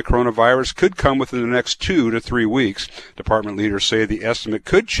peak of the coronavirus could come within the next 2 to 3 weeks. Department leaders say the estimate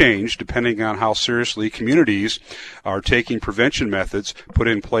could change depending on how seriously communities are taking prevention methods put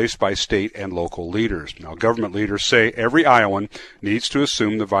in place by state and local leaders. Now, government leaders say every Iowan needs to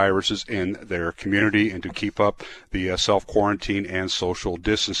assume the virus is in their community and to keep up the self-quarantine and social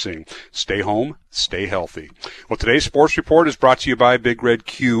distancing. Stay home, stay healthy. Well, today's sports report is brought to you by Big Red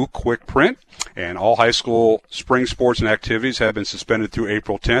Q Quick Print, and all high school spring sports and activities have been suspended through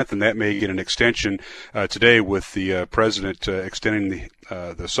April 10th, and that may get an extension today with the president extending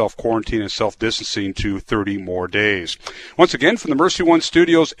the self-quarantine and self-distancing to 30 more days. Once again, from the Mercy One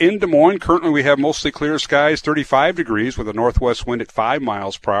studios in Des Moines, currently we have mostly clear skies, 35 degrees with a northwest wind at 5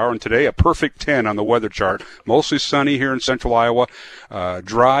 miles per hour, and today a perfect 10 on the weather chart. Mostly sunny here in central Iowa,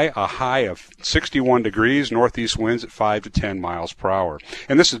 dry, a high of 61 degrees, northeast winds at 5 to 10 miles per hour.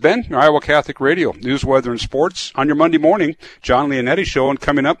 And this has been your Iowa Catholic Radio News, Weather, and Sports on your Monday morning. John Leonetti Show, and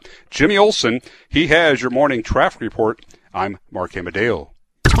coming up, Jimmy Olson. He has your morning traffic report. I'm Mark Amadeo.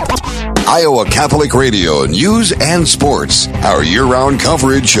 Iowa Catholic Radio News and Sports. Our year-round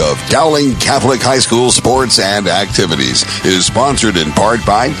coverage of Dowling Catholic High School sports and activities is sponsored in part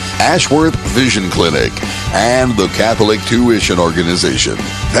by Ashworth Vision Clinic and the Catholic Tuition Organization.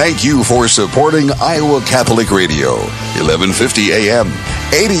 Thank you for supporting Iowa Catholic Radio, 1150 AM,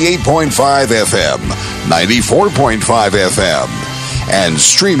 88.5 FM, 94.5 FM, and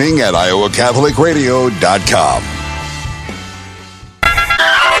streaming at iowacatholicradio.com.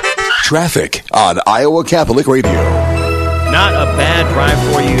 Traffic on Iowa Catholic Radio. Not a bad drive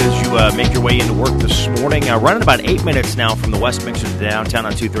for you as you make your way into work this morning. Running about 8 minutes now from the West Mixer to downtown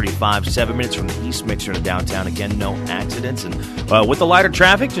on 235, 7 minutes from the East Mixer to downtown. Again, no accidents. And with the lighter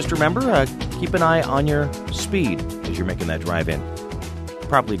traffic, just remember, keep an eye on your speed as you're making that drive in.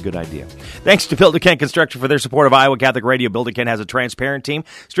 Probably a good idea. Thanks to Builder Kent Construction for their support of Iowa Catholic Radio. Builder Kent has a transparent team,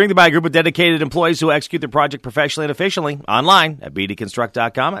 strengthened by a group of dedicated employees who execute their project professionally and efficiently. Online at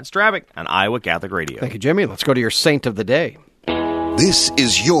bdconstruct.com. At Stravic on Iowa Catholic Radio. Thank you, Jimmy. Let's go to your Saint of the Day. This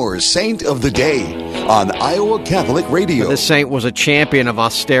is your Saint of the Day on Iowa Catholic Radio. This saint was a champion of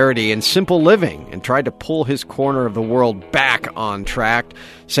austerity and simple living and tried to pull his corner of the world back on track.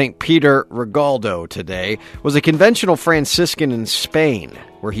 St. Peter Regaldo today was a conventional Franciscan in Spain,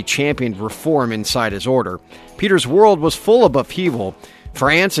 where he championed reform inside his order. Peter's world was full of upheaval.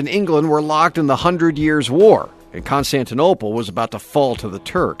 France and England were locked in the 100 Years' War, and Constantinople was about to fall to the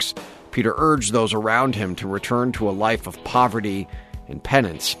Turks. Peter urged those around him to return to a life of poverty and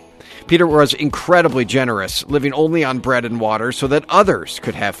penance. Peter was incredibly generous, living only on bread and water so that others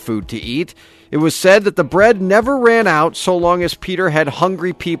could have food to eat. It was said that the bread never ran out so long as Peter had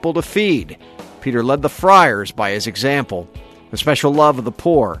hungry people to feed. Peter led the friars by his example. The special love of the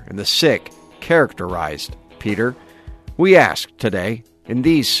poor and the sick characterized Peter. We ask today, in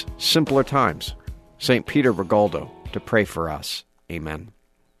these simpler times, St. Peter Regaldo to pray for us. Amen.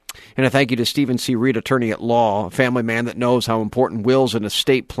 And a thank you to Stephen C. Reed, attorney at law, a family man that knows how important wills and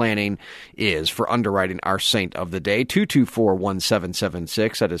estate planning is for underwriting our saint of the day.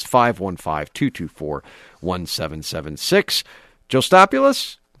 224-1776. That is 515-224-1776. Joe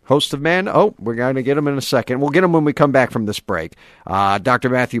Stopulus, host of Man. Oh, we're going to get him in a second. We'll get him when we come back from this break. Dr.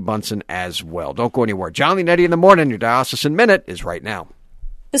 Matthew Bunson as well. Don't go anywhere. John Leonetti in the morning. Your Diocesan Minute is right now.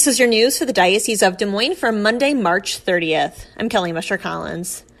 This is your news for the Diocese of Des Moines for Monday, March 30th. I'm Kelly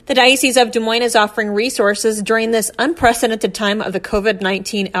Misher-Collins. The Diocese of Des Moines is offering resources during this unprecedented time of the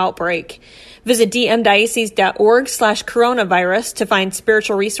COVID-19 outbreak. Visit dmdiocese.org/coronavirus to find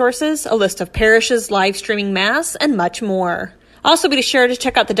spiritual resources, a list of parishes live streaming Mass, and much more. Also, be sure to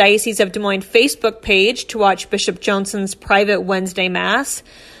check out the Diocese of Des Moines Facebook page to watch Bishop Johnson's private Wednesday Mass.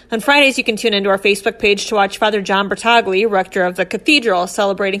 On Fridays, you can tune into our Facebook page to watch Father John Bertagli, rector of the cathedral,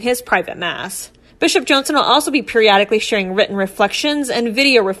 celebrating his private Mass. Bishop Johnson will also be periodically sharing written reflections and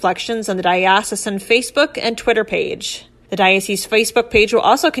video reflections on the Diocesan Facebook and Twitter page. The Diocese Facebook page will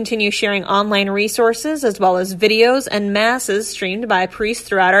also continue sharing online resources as well as videos and Masses streamed by priests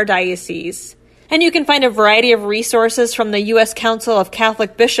throughout our diocese. And you can find a variety of resources from the U.S. Council of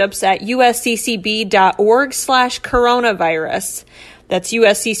Catholic Bishops at usccb.org/coronavirus. That's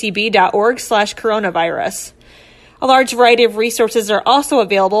usccb.org/coronavirus. A large variety of resources are also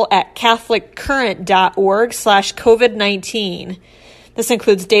available at catholiccurrent.org/COVID-19. This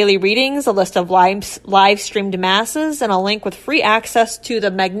includes daily readings, a list of live-streamed Masses, and a link with free access to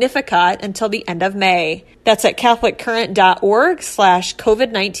the Magnificat until the end of May. That's at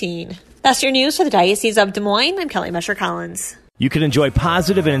catholiccurrent.org/COVID-19. That's your news for the Diocese of Des Moines. I'm Kelly Misher-Collins. You can enjoy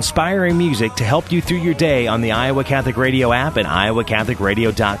positive and inspiring music to help you through your day on the Iowa Catholic Radio app and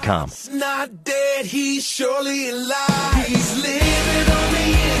iowacatholicradio.com. He's not dead, he's surely alive. He's living on the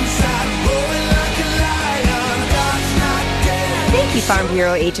inside, roaring like a lion. God's not dead. Thank you, Farm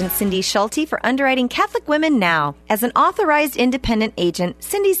Bureau agent Cindy Schulte, for underwriting Catholic Women Now. As an authorized independent agent,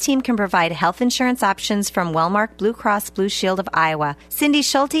 Cindy's team can provide health insurance options from Wellmark Blue Cross Blue Shield of Iowa. Cindy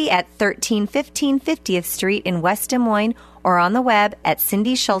Schulte at 1315 50th Street in West Des Moines, or on the web at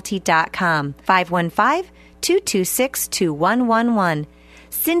cindyschulte.com. 515-226-2111.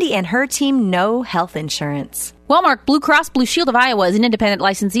 Cindy and her team know health insurance. Wellmark Blue Cross Blue Shield of Iowa is an independent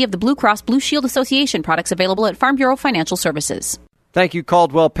licensee of the Blue Cross Blue Shield Association. Products available at Farm Bureau Financial Services. Thank you,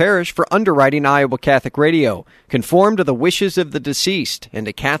 Caldwell Parish, for underwriting Iowa Catholic Radio. Conform to the wishes of the deceased and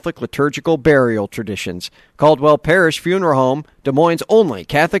to Catholic liturgical burial traditions. Caldwell Parish Funeral Home, Des Moines' only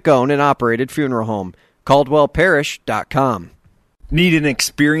Catholic-owned and operated funeral home. CaldwellParish.com. Need an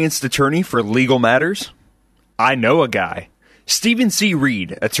experienced attorney for legal matters? I know a guy. Stephen C.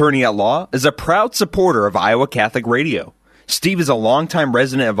 Reed, attorney at law, is a proud supporter of Iowa Catholic Radio. Steve is a longtime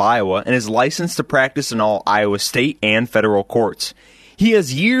resident of Iowa and is licensed to practice in all Iowa state and federal courts. He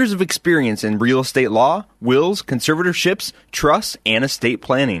has years of experience in real estate law, wills, conservatorships, trusts, and estate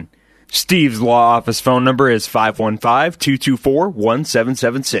planning. Steve's law office phone number is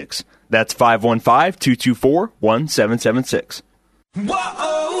 515-224-1776. That's 515-224-1776.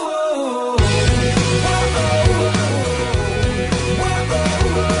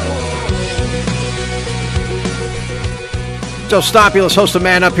 Joe Stopulus, host of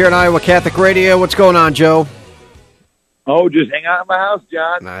Man Up here on Iowa Catholic Radio. What's going on, Joe? Oh, just hang out in my house,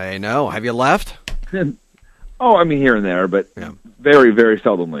 John. I know. Have you left? Oh, I mean here and there, but very, very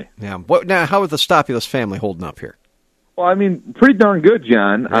seldomly. Yeah. Now, how is the Stopulus family holding up here? Well, I mean, pretty darn good,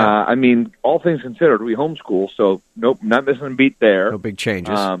 John. Yeah. I mean, all things considered, we homeschool, so nope, not missing a beat there. No big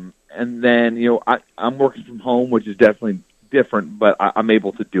changes. And then, I'm working from home, which is definitely different, but I'm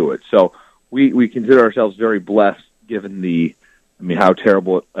able to do it. So we consider ourselves very blessed, given how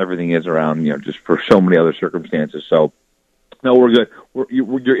terrible everything is around, just for so many other circumstances. So, no, we're good.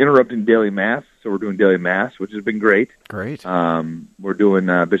 You're interrupting daily Mass, so we're doing daily Mass, which has been great. Great. We're doing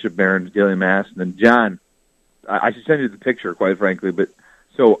Bishop Barron's daily Mass, and then John, I should send you the picture, quite frankly. But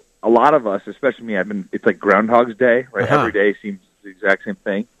so a lot of us, especially me, it's like Groundhog's Day, right? Uh-huh. Every day seems the exact same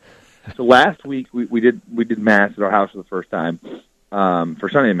thing. So last week we did Mass at our house for the first time for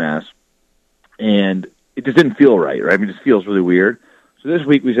Sunday Mass, and it just didn't feel right? I mean, it just feels really weird. So this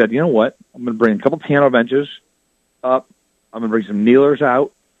week we said, you know what? I'm going to bring a couple piano benches up. I'm going to bring some kneelers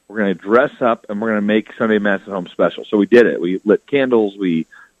out. we're going to dress up, and we're going to make Sunday Mass at home special. So we did it. We lit candles. We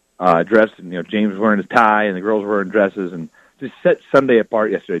dressed, and James was wearing his tie, and the girls were wearing dresses, and just set Sunday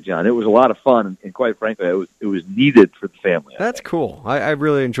apart yesterday, John. It was a lot of fun, and quite frankly, it was needed for the family. That's cool. I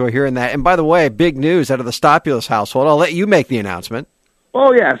really enjoy hearing that. And by the way, big news out of the Stopulus household. I'll let you make the announcement.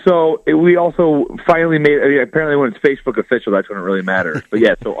 Oh, yeah. So we also finally made, apparently when it's Facebook official, that's when it really matters. But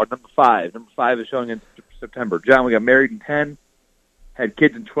yeah, so our number five is showing in September. John, we got married in 10, had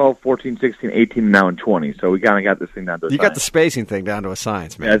kids in 12, 14, 16, 18, and now in 20. So we kind of got this thing down to a science. You got the spacing thing down to a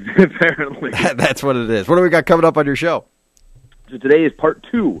science, man. Yeah, apparently. That's what it is. What do we got coming up on your show? So today is part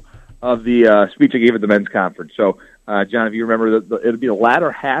 2 of the speech I gave at the men's conference. So, John, if you remember, it'll be the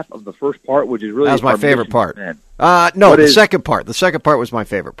latter half of the first part, which is really that was my favorite part. No, the second part. The second part was my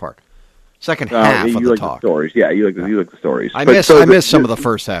favorite part. Second half of the talk. The stories. Yeah, you like the stories. I missed some of the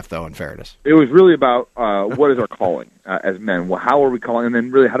first half, though. In fairness, it was really about what is our calling as men. Well, how are we calling, and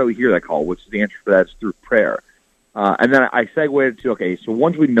then really how do we hear that call? Which is the answer for that is through prayer. And then I segued to so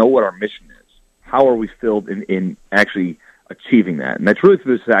once we know what our mission is, how are we filled in actually achieving that? And that's really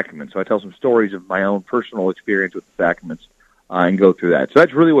through the sacrament. So I tell some stories of my own personal experience with the sacraments and go through that. So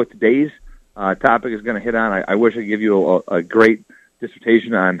that's really what today's topic is going to hit on. I wish I could give you a great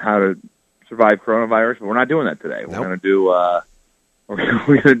dissertation on how to survive coronavirus, but we're not doing that today. We're going to do we're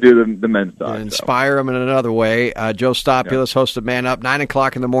going to do the men's talk. Inspire them in another way. Joe Stopulus, host of Man Up, 9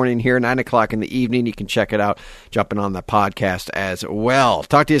 o'clock in the morning here, 9 o'clock in the evening. You can check it out, jumping on the podcast as well.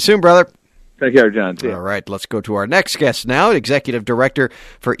 Talk to you soon, brother. Take care, John. See you. All right, let's go to our next guest now, Executive Director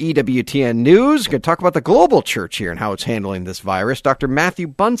for EWTN News. Going to talk about the global church here and how it's handling this virus. Dr. Matthew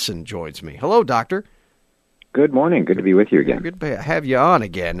Bunson joins me. Hello, Doctor. Good morning. Good to be with you again. Good to have you on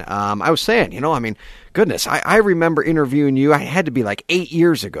again. I was saying, goodness, I remember interviewing you. I had to be like 8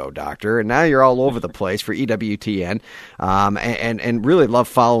 years ago, Doctor, and now you're all over the place for EWTN, and really love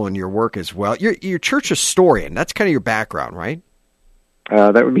following your work as well. You're church historian. That's kind of your background, right?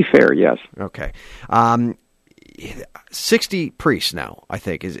 That would be fair, yes. Okay. 60 priests now, I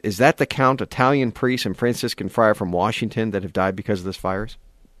think. Is that the count? Italian priests and Franciscan friar from Washington that have died because of this virus?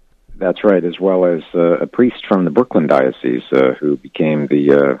 That's right, as well as a priest from the Brooklyn Diocese who became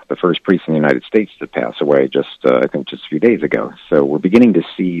the first priest in the United States to pass away I think just a few days ago. So we're beginning to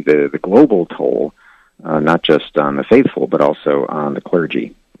see the global toll, not just on the faithful, but also on the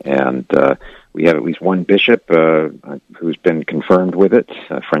clergy. And we have at least one bishop who's been confirmed with it,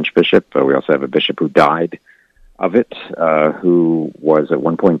 a French bishop. We also have a bishop who died of it, who was at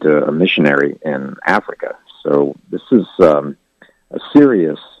one point a missionary in Africa. So this is a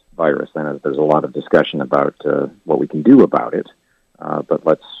serious virus. I know there's a lot of discussion about what we can do about it, but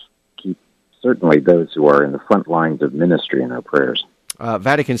let's keep certainly those who are in the front lines of ministry in our prayers.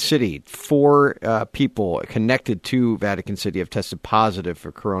 Vatican City, 4 people connected to Vatican City have tested positive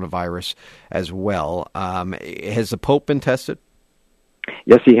for coronavirus as well. Has the Pope been tested?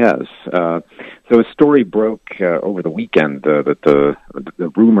 Yes, he has. So a story broke over the weekend that the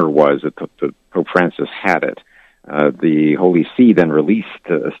rumor was that the Pope Francis had it. The Holy See then released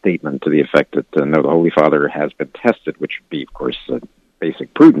a statement to the effect that no, the Holy Father has been tested, which would be, of course,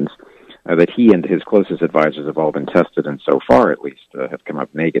 basic prudence. That he and his closest advisors have all been tested, and so far, at least, have come up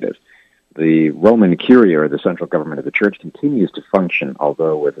negative. The Roman Curia, or the central government of the Church, continues to function,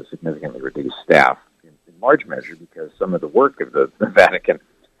 although with a significantly reduced staff, in large measure because some of the work of the Vatican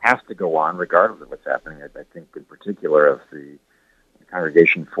has to go on regardless of what's happening. I think in particular of the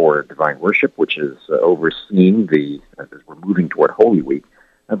Congregation for Divine Worship, which is overseeing as we're moving toward Holy Week,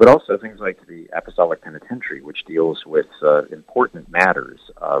 but also things like the Apostolic Penitentiary, which deals with important matters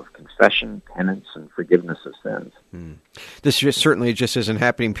of confession, penance, and forgiveness of sins. This certainly just isn't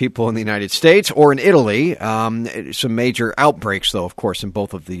happening, people in the United States or in Italy. Some major outbreaks, though, of course, in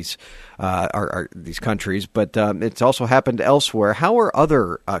both of these these countries, but it's also happened elsewhere. How are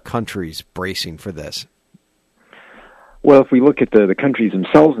other countries bracing for this? Well, if we look at the countries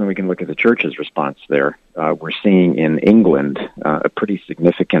themselves, and we can look at the Church's response there, we're seeing in England a pretty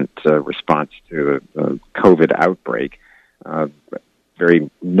significant response to the COVID outbreak.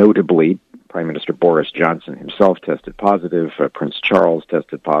 Very notably, Prime Minister Boris Johnson himself tested positive, Prince Charles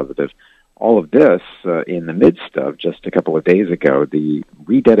tested positive. All of this in the midst of, just a couple of days ago, the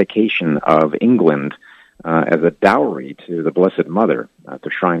rededication of England as a dowry to the Blessed Mother at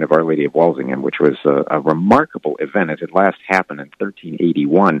the Shrine of Our Lady of Walsingham, which was a remarkable event. It had last happened in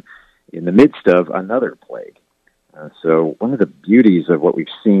 1381 in the midst of another plague. So one of the beauties of what we've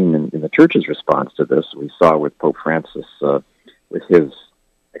seen in the Church's response to this, we saw with Pope Francis with his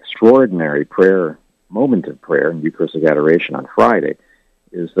extraordinary moment of prayer and Eucharistic adoration on Friday,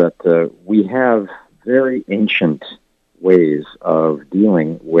 is that we have very ancient ways of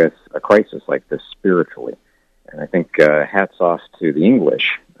dealing with a crisis like this spiritually. And I think hats off to the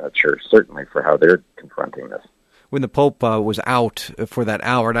English church, certainly, for how they're confronting this. When the Pope was out for that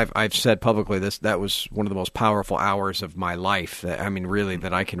hour, and I've said publicly that was one of the most powerful hours of my life, really,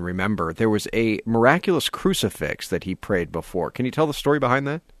 that I can remember. There was a miraculous crucifix that he prayed before. Can you tell the story behind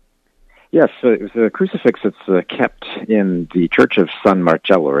that? Yes, it was a crucifix that's kept in the Church of San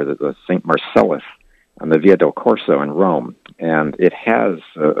Marcello, or the St. Marcellus, on the Via del Corso in Rome. And it has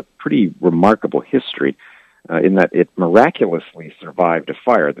a pretty remarkable history in that it miraculously survived a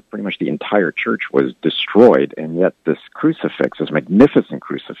fire. That pretty much the entire church was destroyed, and yet this crucifix, this magnificent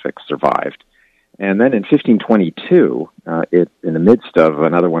crucifix, survived. And then in 1522, in the midst of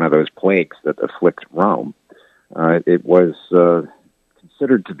another one of those plagues that afflict Rome, it was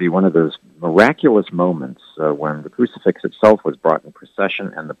considered to be one of those miraculous moments when the crucifix itself was brought in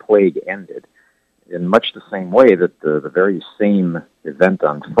procession and the plague ended. In much the same way that the very same event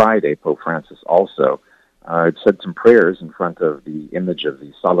on Friday, Pope Francis also said some prayers in front of the image of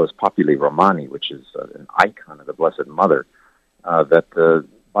the Salus Populi Romani, which is an icon of the Blessed Mother, that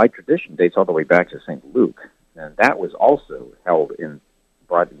by tradition dates all the way back to St. Luke. And that was also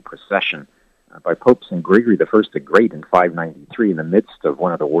brought in procession by Pope St. Gregory I the Great in 593 in the midst of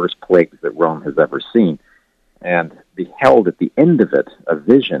one of the worst plagues that Rome has ever seen, and beheld at the end of it a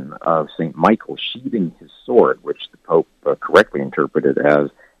vision of St. Michael sheathing his sword, which the Pope correctly interpreted as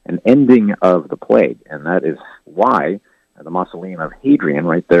an ending of the plague. And that is why the mausoleum of Hadrian,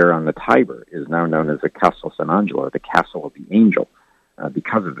 right there on the Tiber, is now known as the Castle San Angelo, or the Castle of the Angel,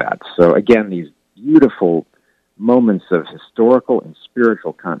 because of that. So again, these beautiful moments of historical and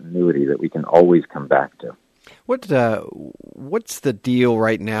spiritual continuity that we can always come back to. What's the deal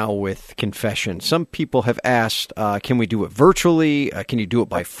right now with confession? Some people have asked, can we do it virtually? Can you do it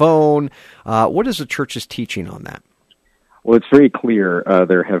by phone? What is the church's teaching on that? Well, it's very clear.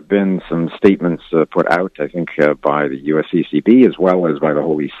 There have been some statements put out, I think, by the USCCB as well as by the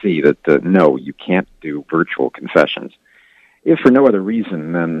Holy See that, no, you can't do virtual confessions. If for no other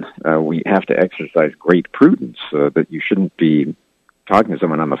reason, then we have to exercise great prudence that you shouldn't be talking to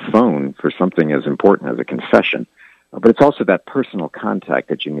someone on the phone for something as important as a confession. But it's also that personal contact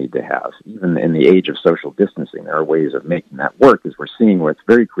that you need to have. Even in the age of social distancing, there are ways of making that work, as we're seeing with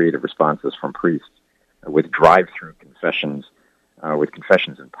very creative responses from priests with drive-through confessions, with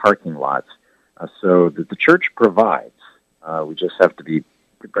confessions in parking lots. So that the church provides. We just have to be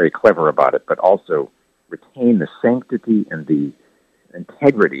very clever about it, but also retain the sanctity and the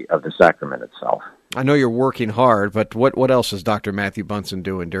integrity of the sacrament itself. I know you're working hard, but what else is Dr. Matthew Bunson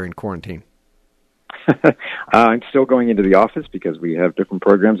doing during quarantine? I'm still going into the office because we have different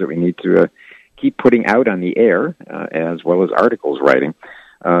programs that we need to keep putting out on the air, as well as articles writing.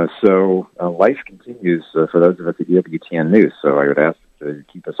 So life continues for those of us at EWTN News. So I would ask to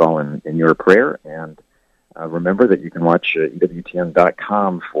keep us all in your prayer, and remember that you can watch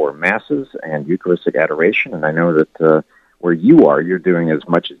EWTN.com for Masses and Eucharistic Adoration. And I know that where you are, you're doing as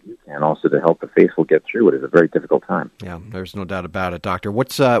much as you can also to help the faithful get through it. It's a very difficult time. Yeah, there's no doubt about it, Doctor.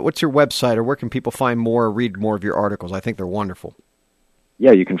 What's your website, or where can people find more or read more of your articles? I think they're wonderful.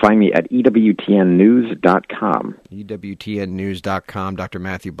 Yeah, you can find me at EWTNnews.com. EWTNnews.com, Dr.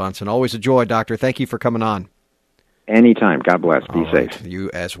 Matthew Bunson. Always a joy, Doctor. Thank you for coming on. Anytime. God bless. Be safe. You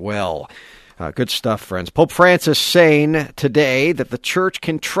as well. Good stuff, friends. Pope Francis saying today that the church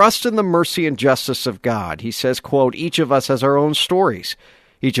can trust in the mercy and justice of God. He says, quote, each of us has our own stories.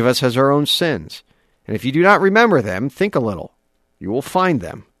 Each of us has our own sins. And if you do not remember them, think a little. You will find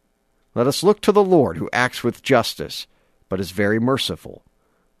them. Let us look to the Lord, who acts with justice, but is very merciful.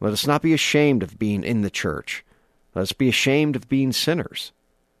 Let us not be ashamed of being in the church. Let us be ashamed of being sinners.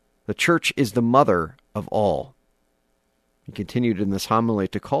 The church is the mother of all. He continued in this homily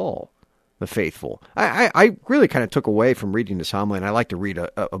to call the faithful. I really kind of took away from reading this homily, and I like to read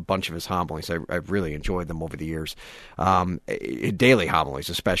a bunch of his homilies. I've really enjoyed them over the years, daily homilies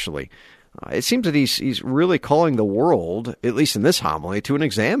especially. It seems that he's really calling the world, at least in this homily, to an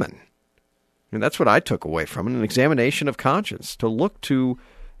examine. And that's what I took away from it, an examination of conscience, to look to,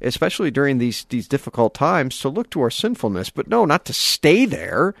 especially during these difficult times, to look to our sinfulness, but no, not to stay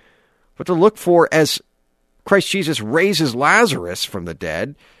there, but to look for, as Christ Jesus raises Lazarus from the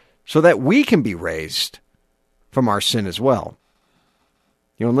dead, so that we can be raised from our sin as well.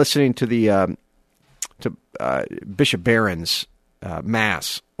 You know, listening to the Bishop Barron's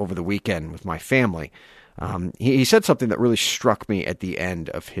Mass over the weekend with my family, he said something that really struck me at the end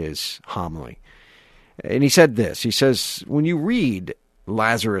of his homily. And he said this, he says, when you read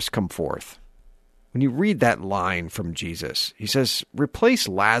Lazarus come forth, when you read that line from Jesus, he says, replace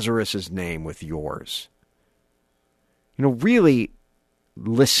Lazarus' name with yours. really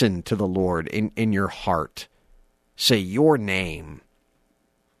listen to the Lord in your heart. Say, your name,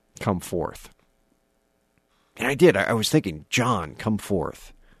 come forth. And I did. I was thinking, John, come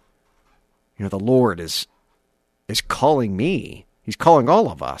forth. The Lord is calling me. He's calling all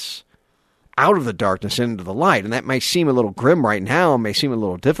of us out of the darkness into the light. And that may seem a little grim right now, may seem a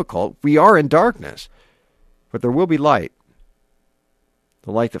little difficult. We are in darkness, but there will be light.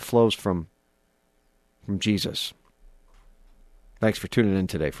 The light that flows from Jesus. Thanks for tuning in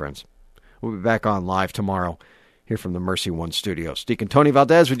today, friends. We'll be back on live tomorrow here from the Mercy One studios. Deacon Tony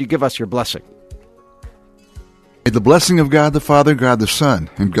Valdez, would you give us your blessing? May the blessing of God the Father, God the Son,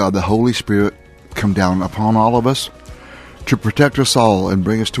 and God the Holy Spirit come down upon all of us to protect us all and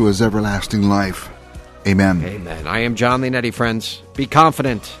bring us to His everlasting life. Amen. Amen. I am John Leonetti, friends. Be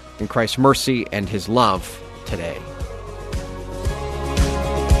confident in Christ's mercy and His love today.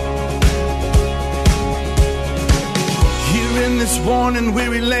 Here in this worn and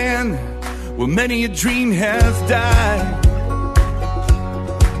weary land, where many a dream has died,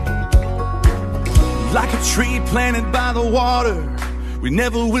 like a tree planted by the water, we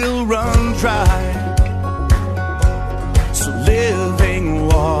never will run dry. So living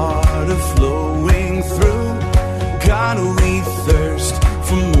water flowing through, God, we thirst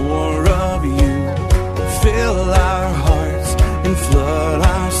for more of you. Fill our hearts and flood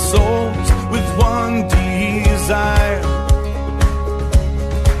our souls with one desire,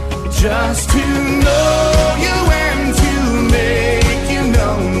 just to know you and to make you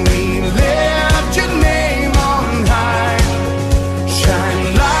known. We lift your name on high.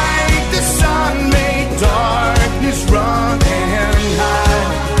 Shine like the sun, make darkness run and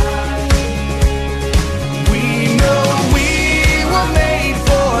hide. We know we were made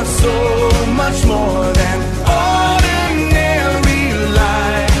for so much more than ordinary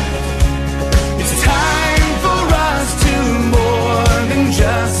life. It's time for us to more than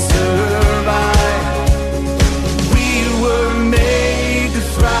just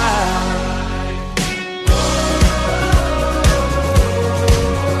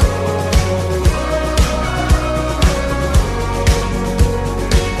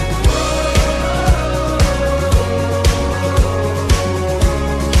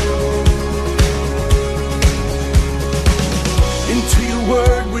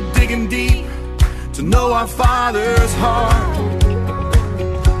know our Father's heart.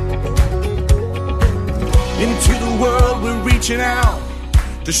 Into the world we're reaching out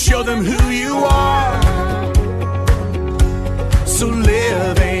to show them who you are. So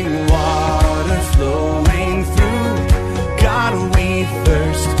living water flowing through, God, we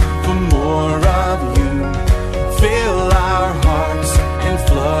thirst for more of you. Fill our hearts and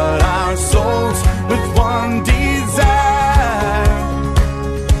flood our souls with one desire,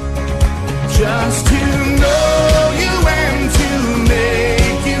 just to know you and to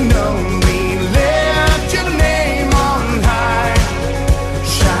make you known. We lift your name on high.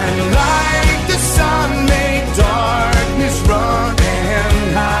 Shine like the sun, make darkness run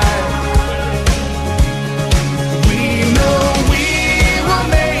and hide. We know we were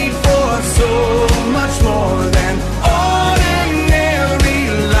made for so much more than ordinary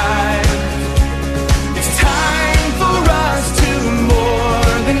life. It's time for us to more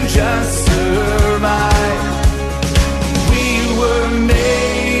than just survive. We were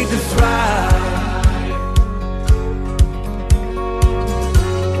made to thrive.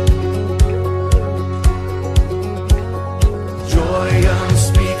 Joy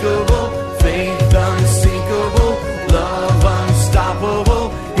unspeakable, faith unsinkable, love unstoppable,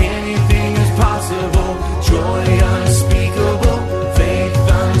 anything is possible. Joy unspeakable, faith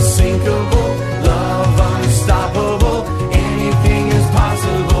unsinkable, love unstoppable, anything is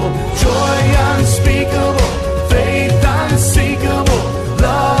possible. Joy unspeakable, faith unsinkable,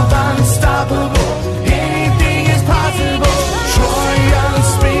 love unstoppable, anything is possible. Joy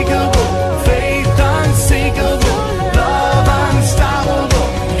unspeakable, faith unsinkable, love unstoppable,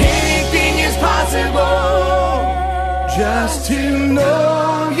 anything is possible. Just to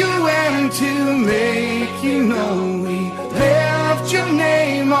know you and to make you know, we lift your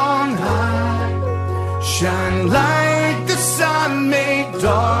name on high. Shine like the sun, make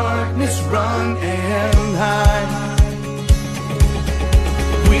dark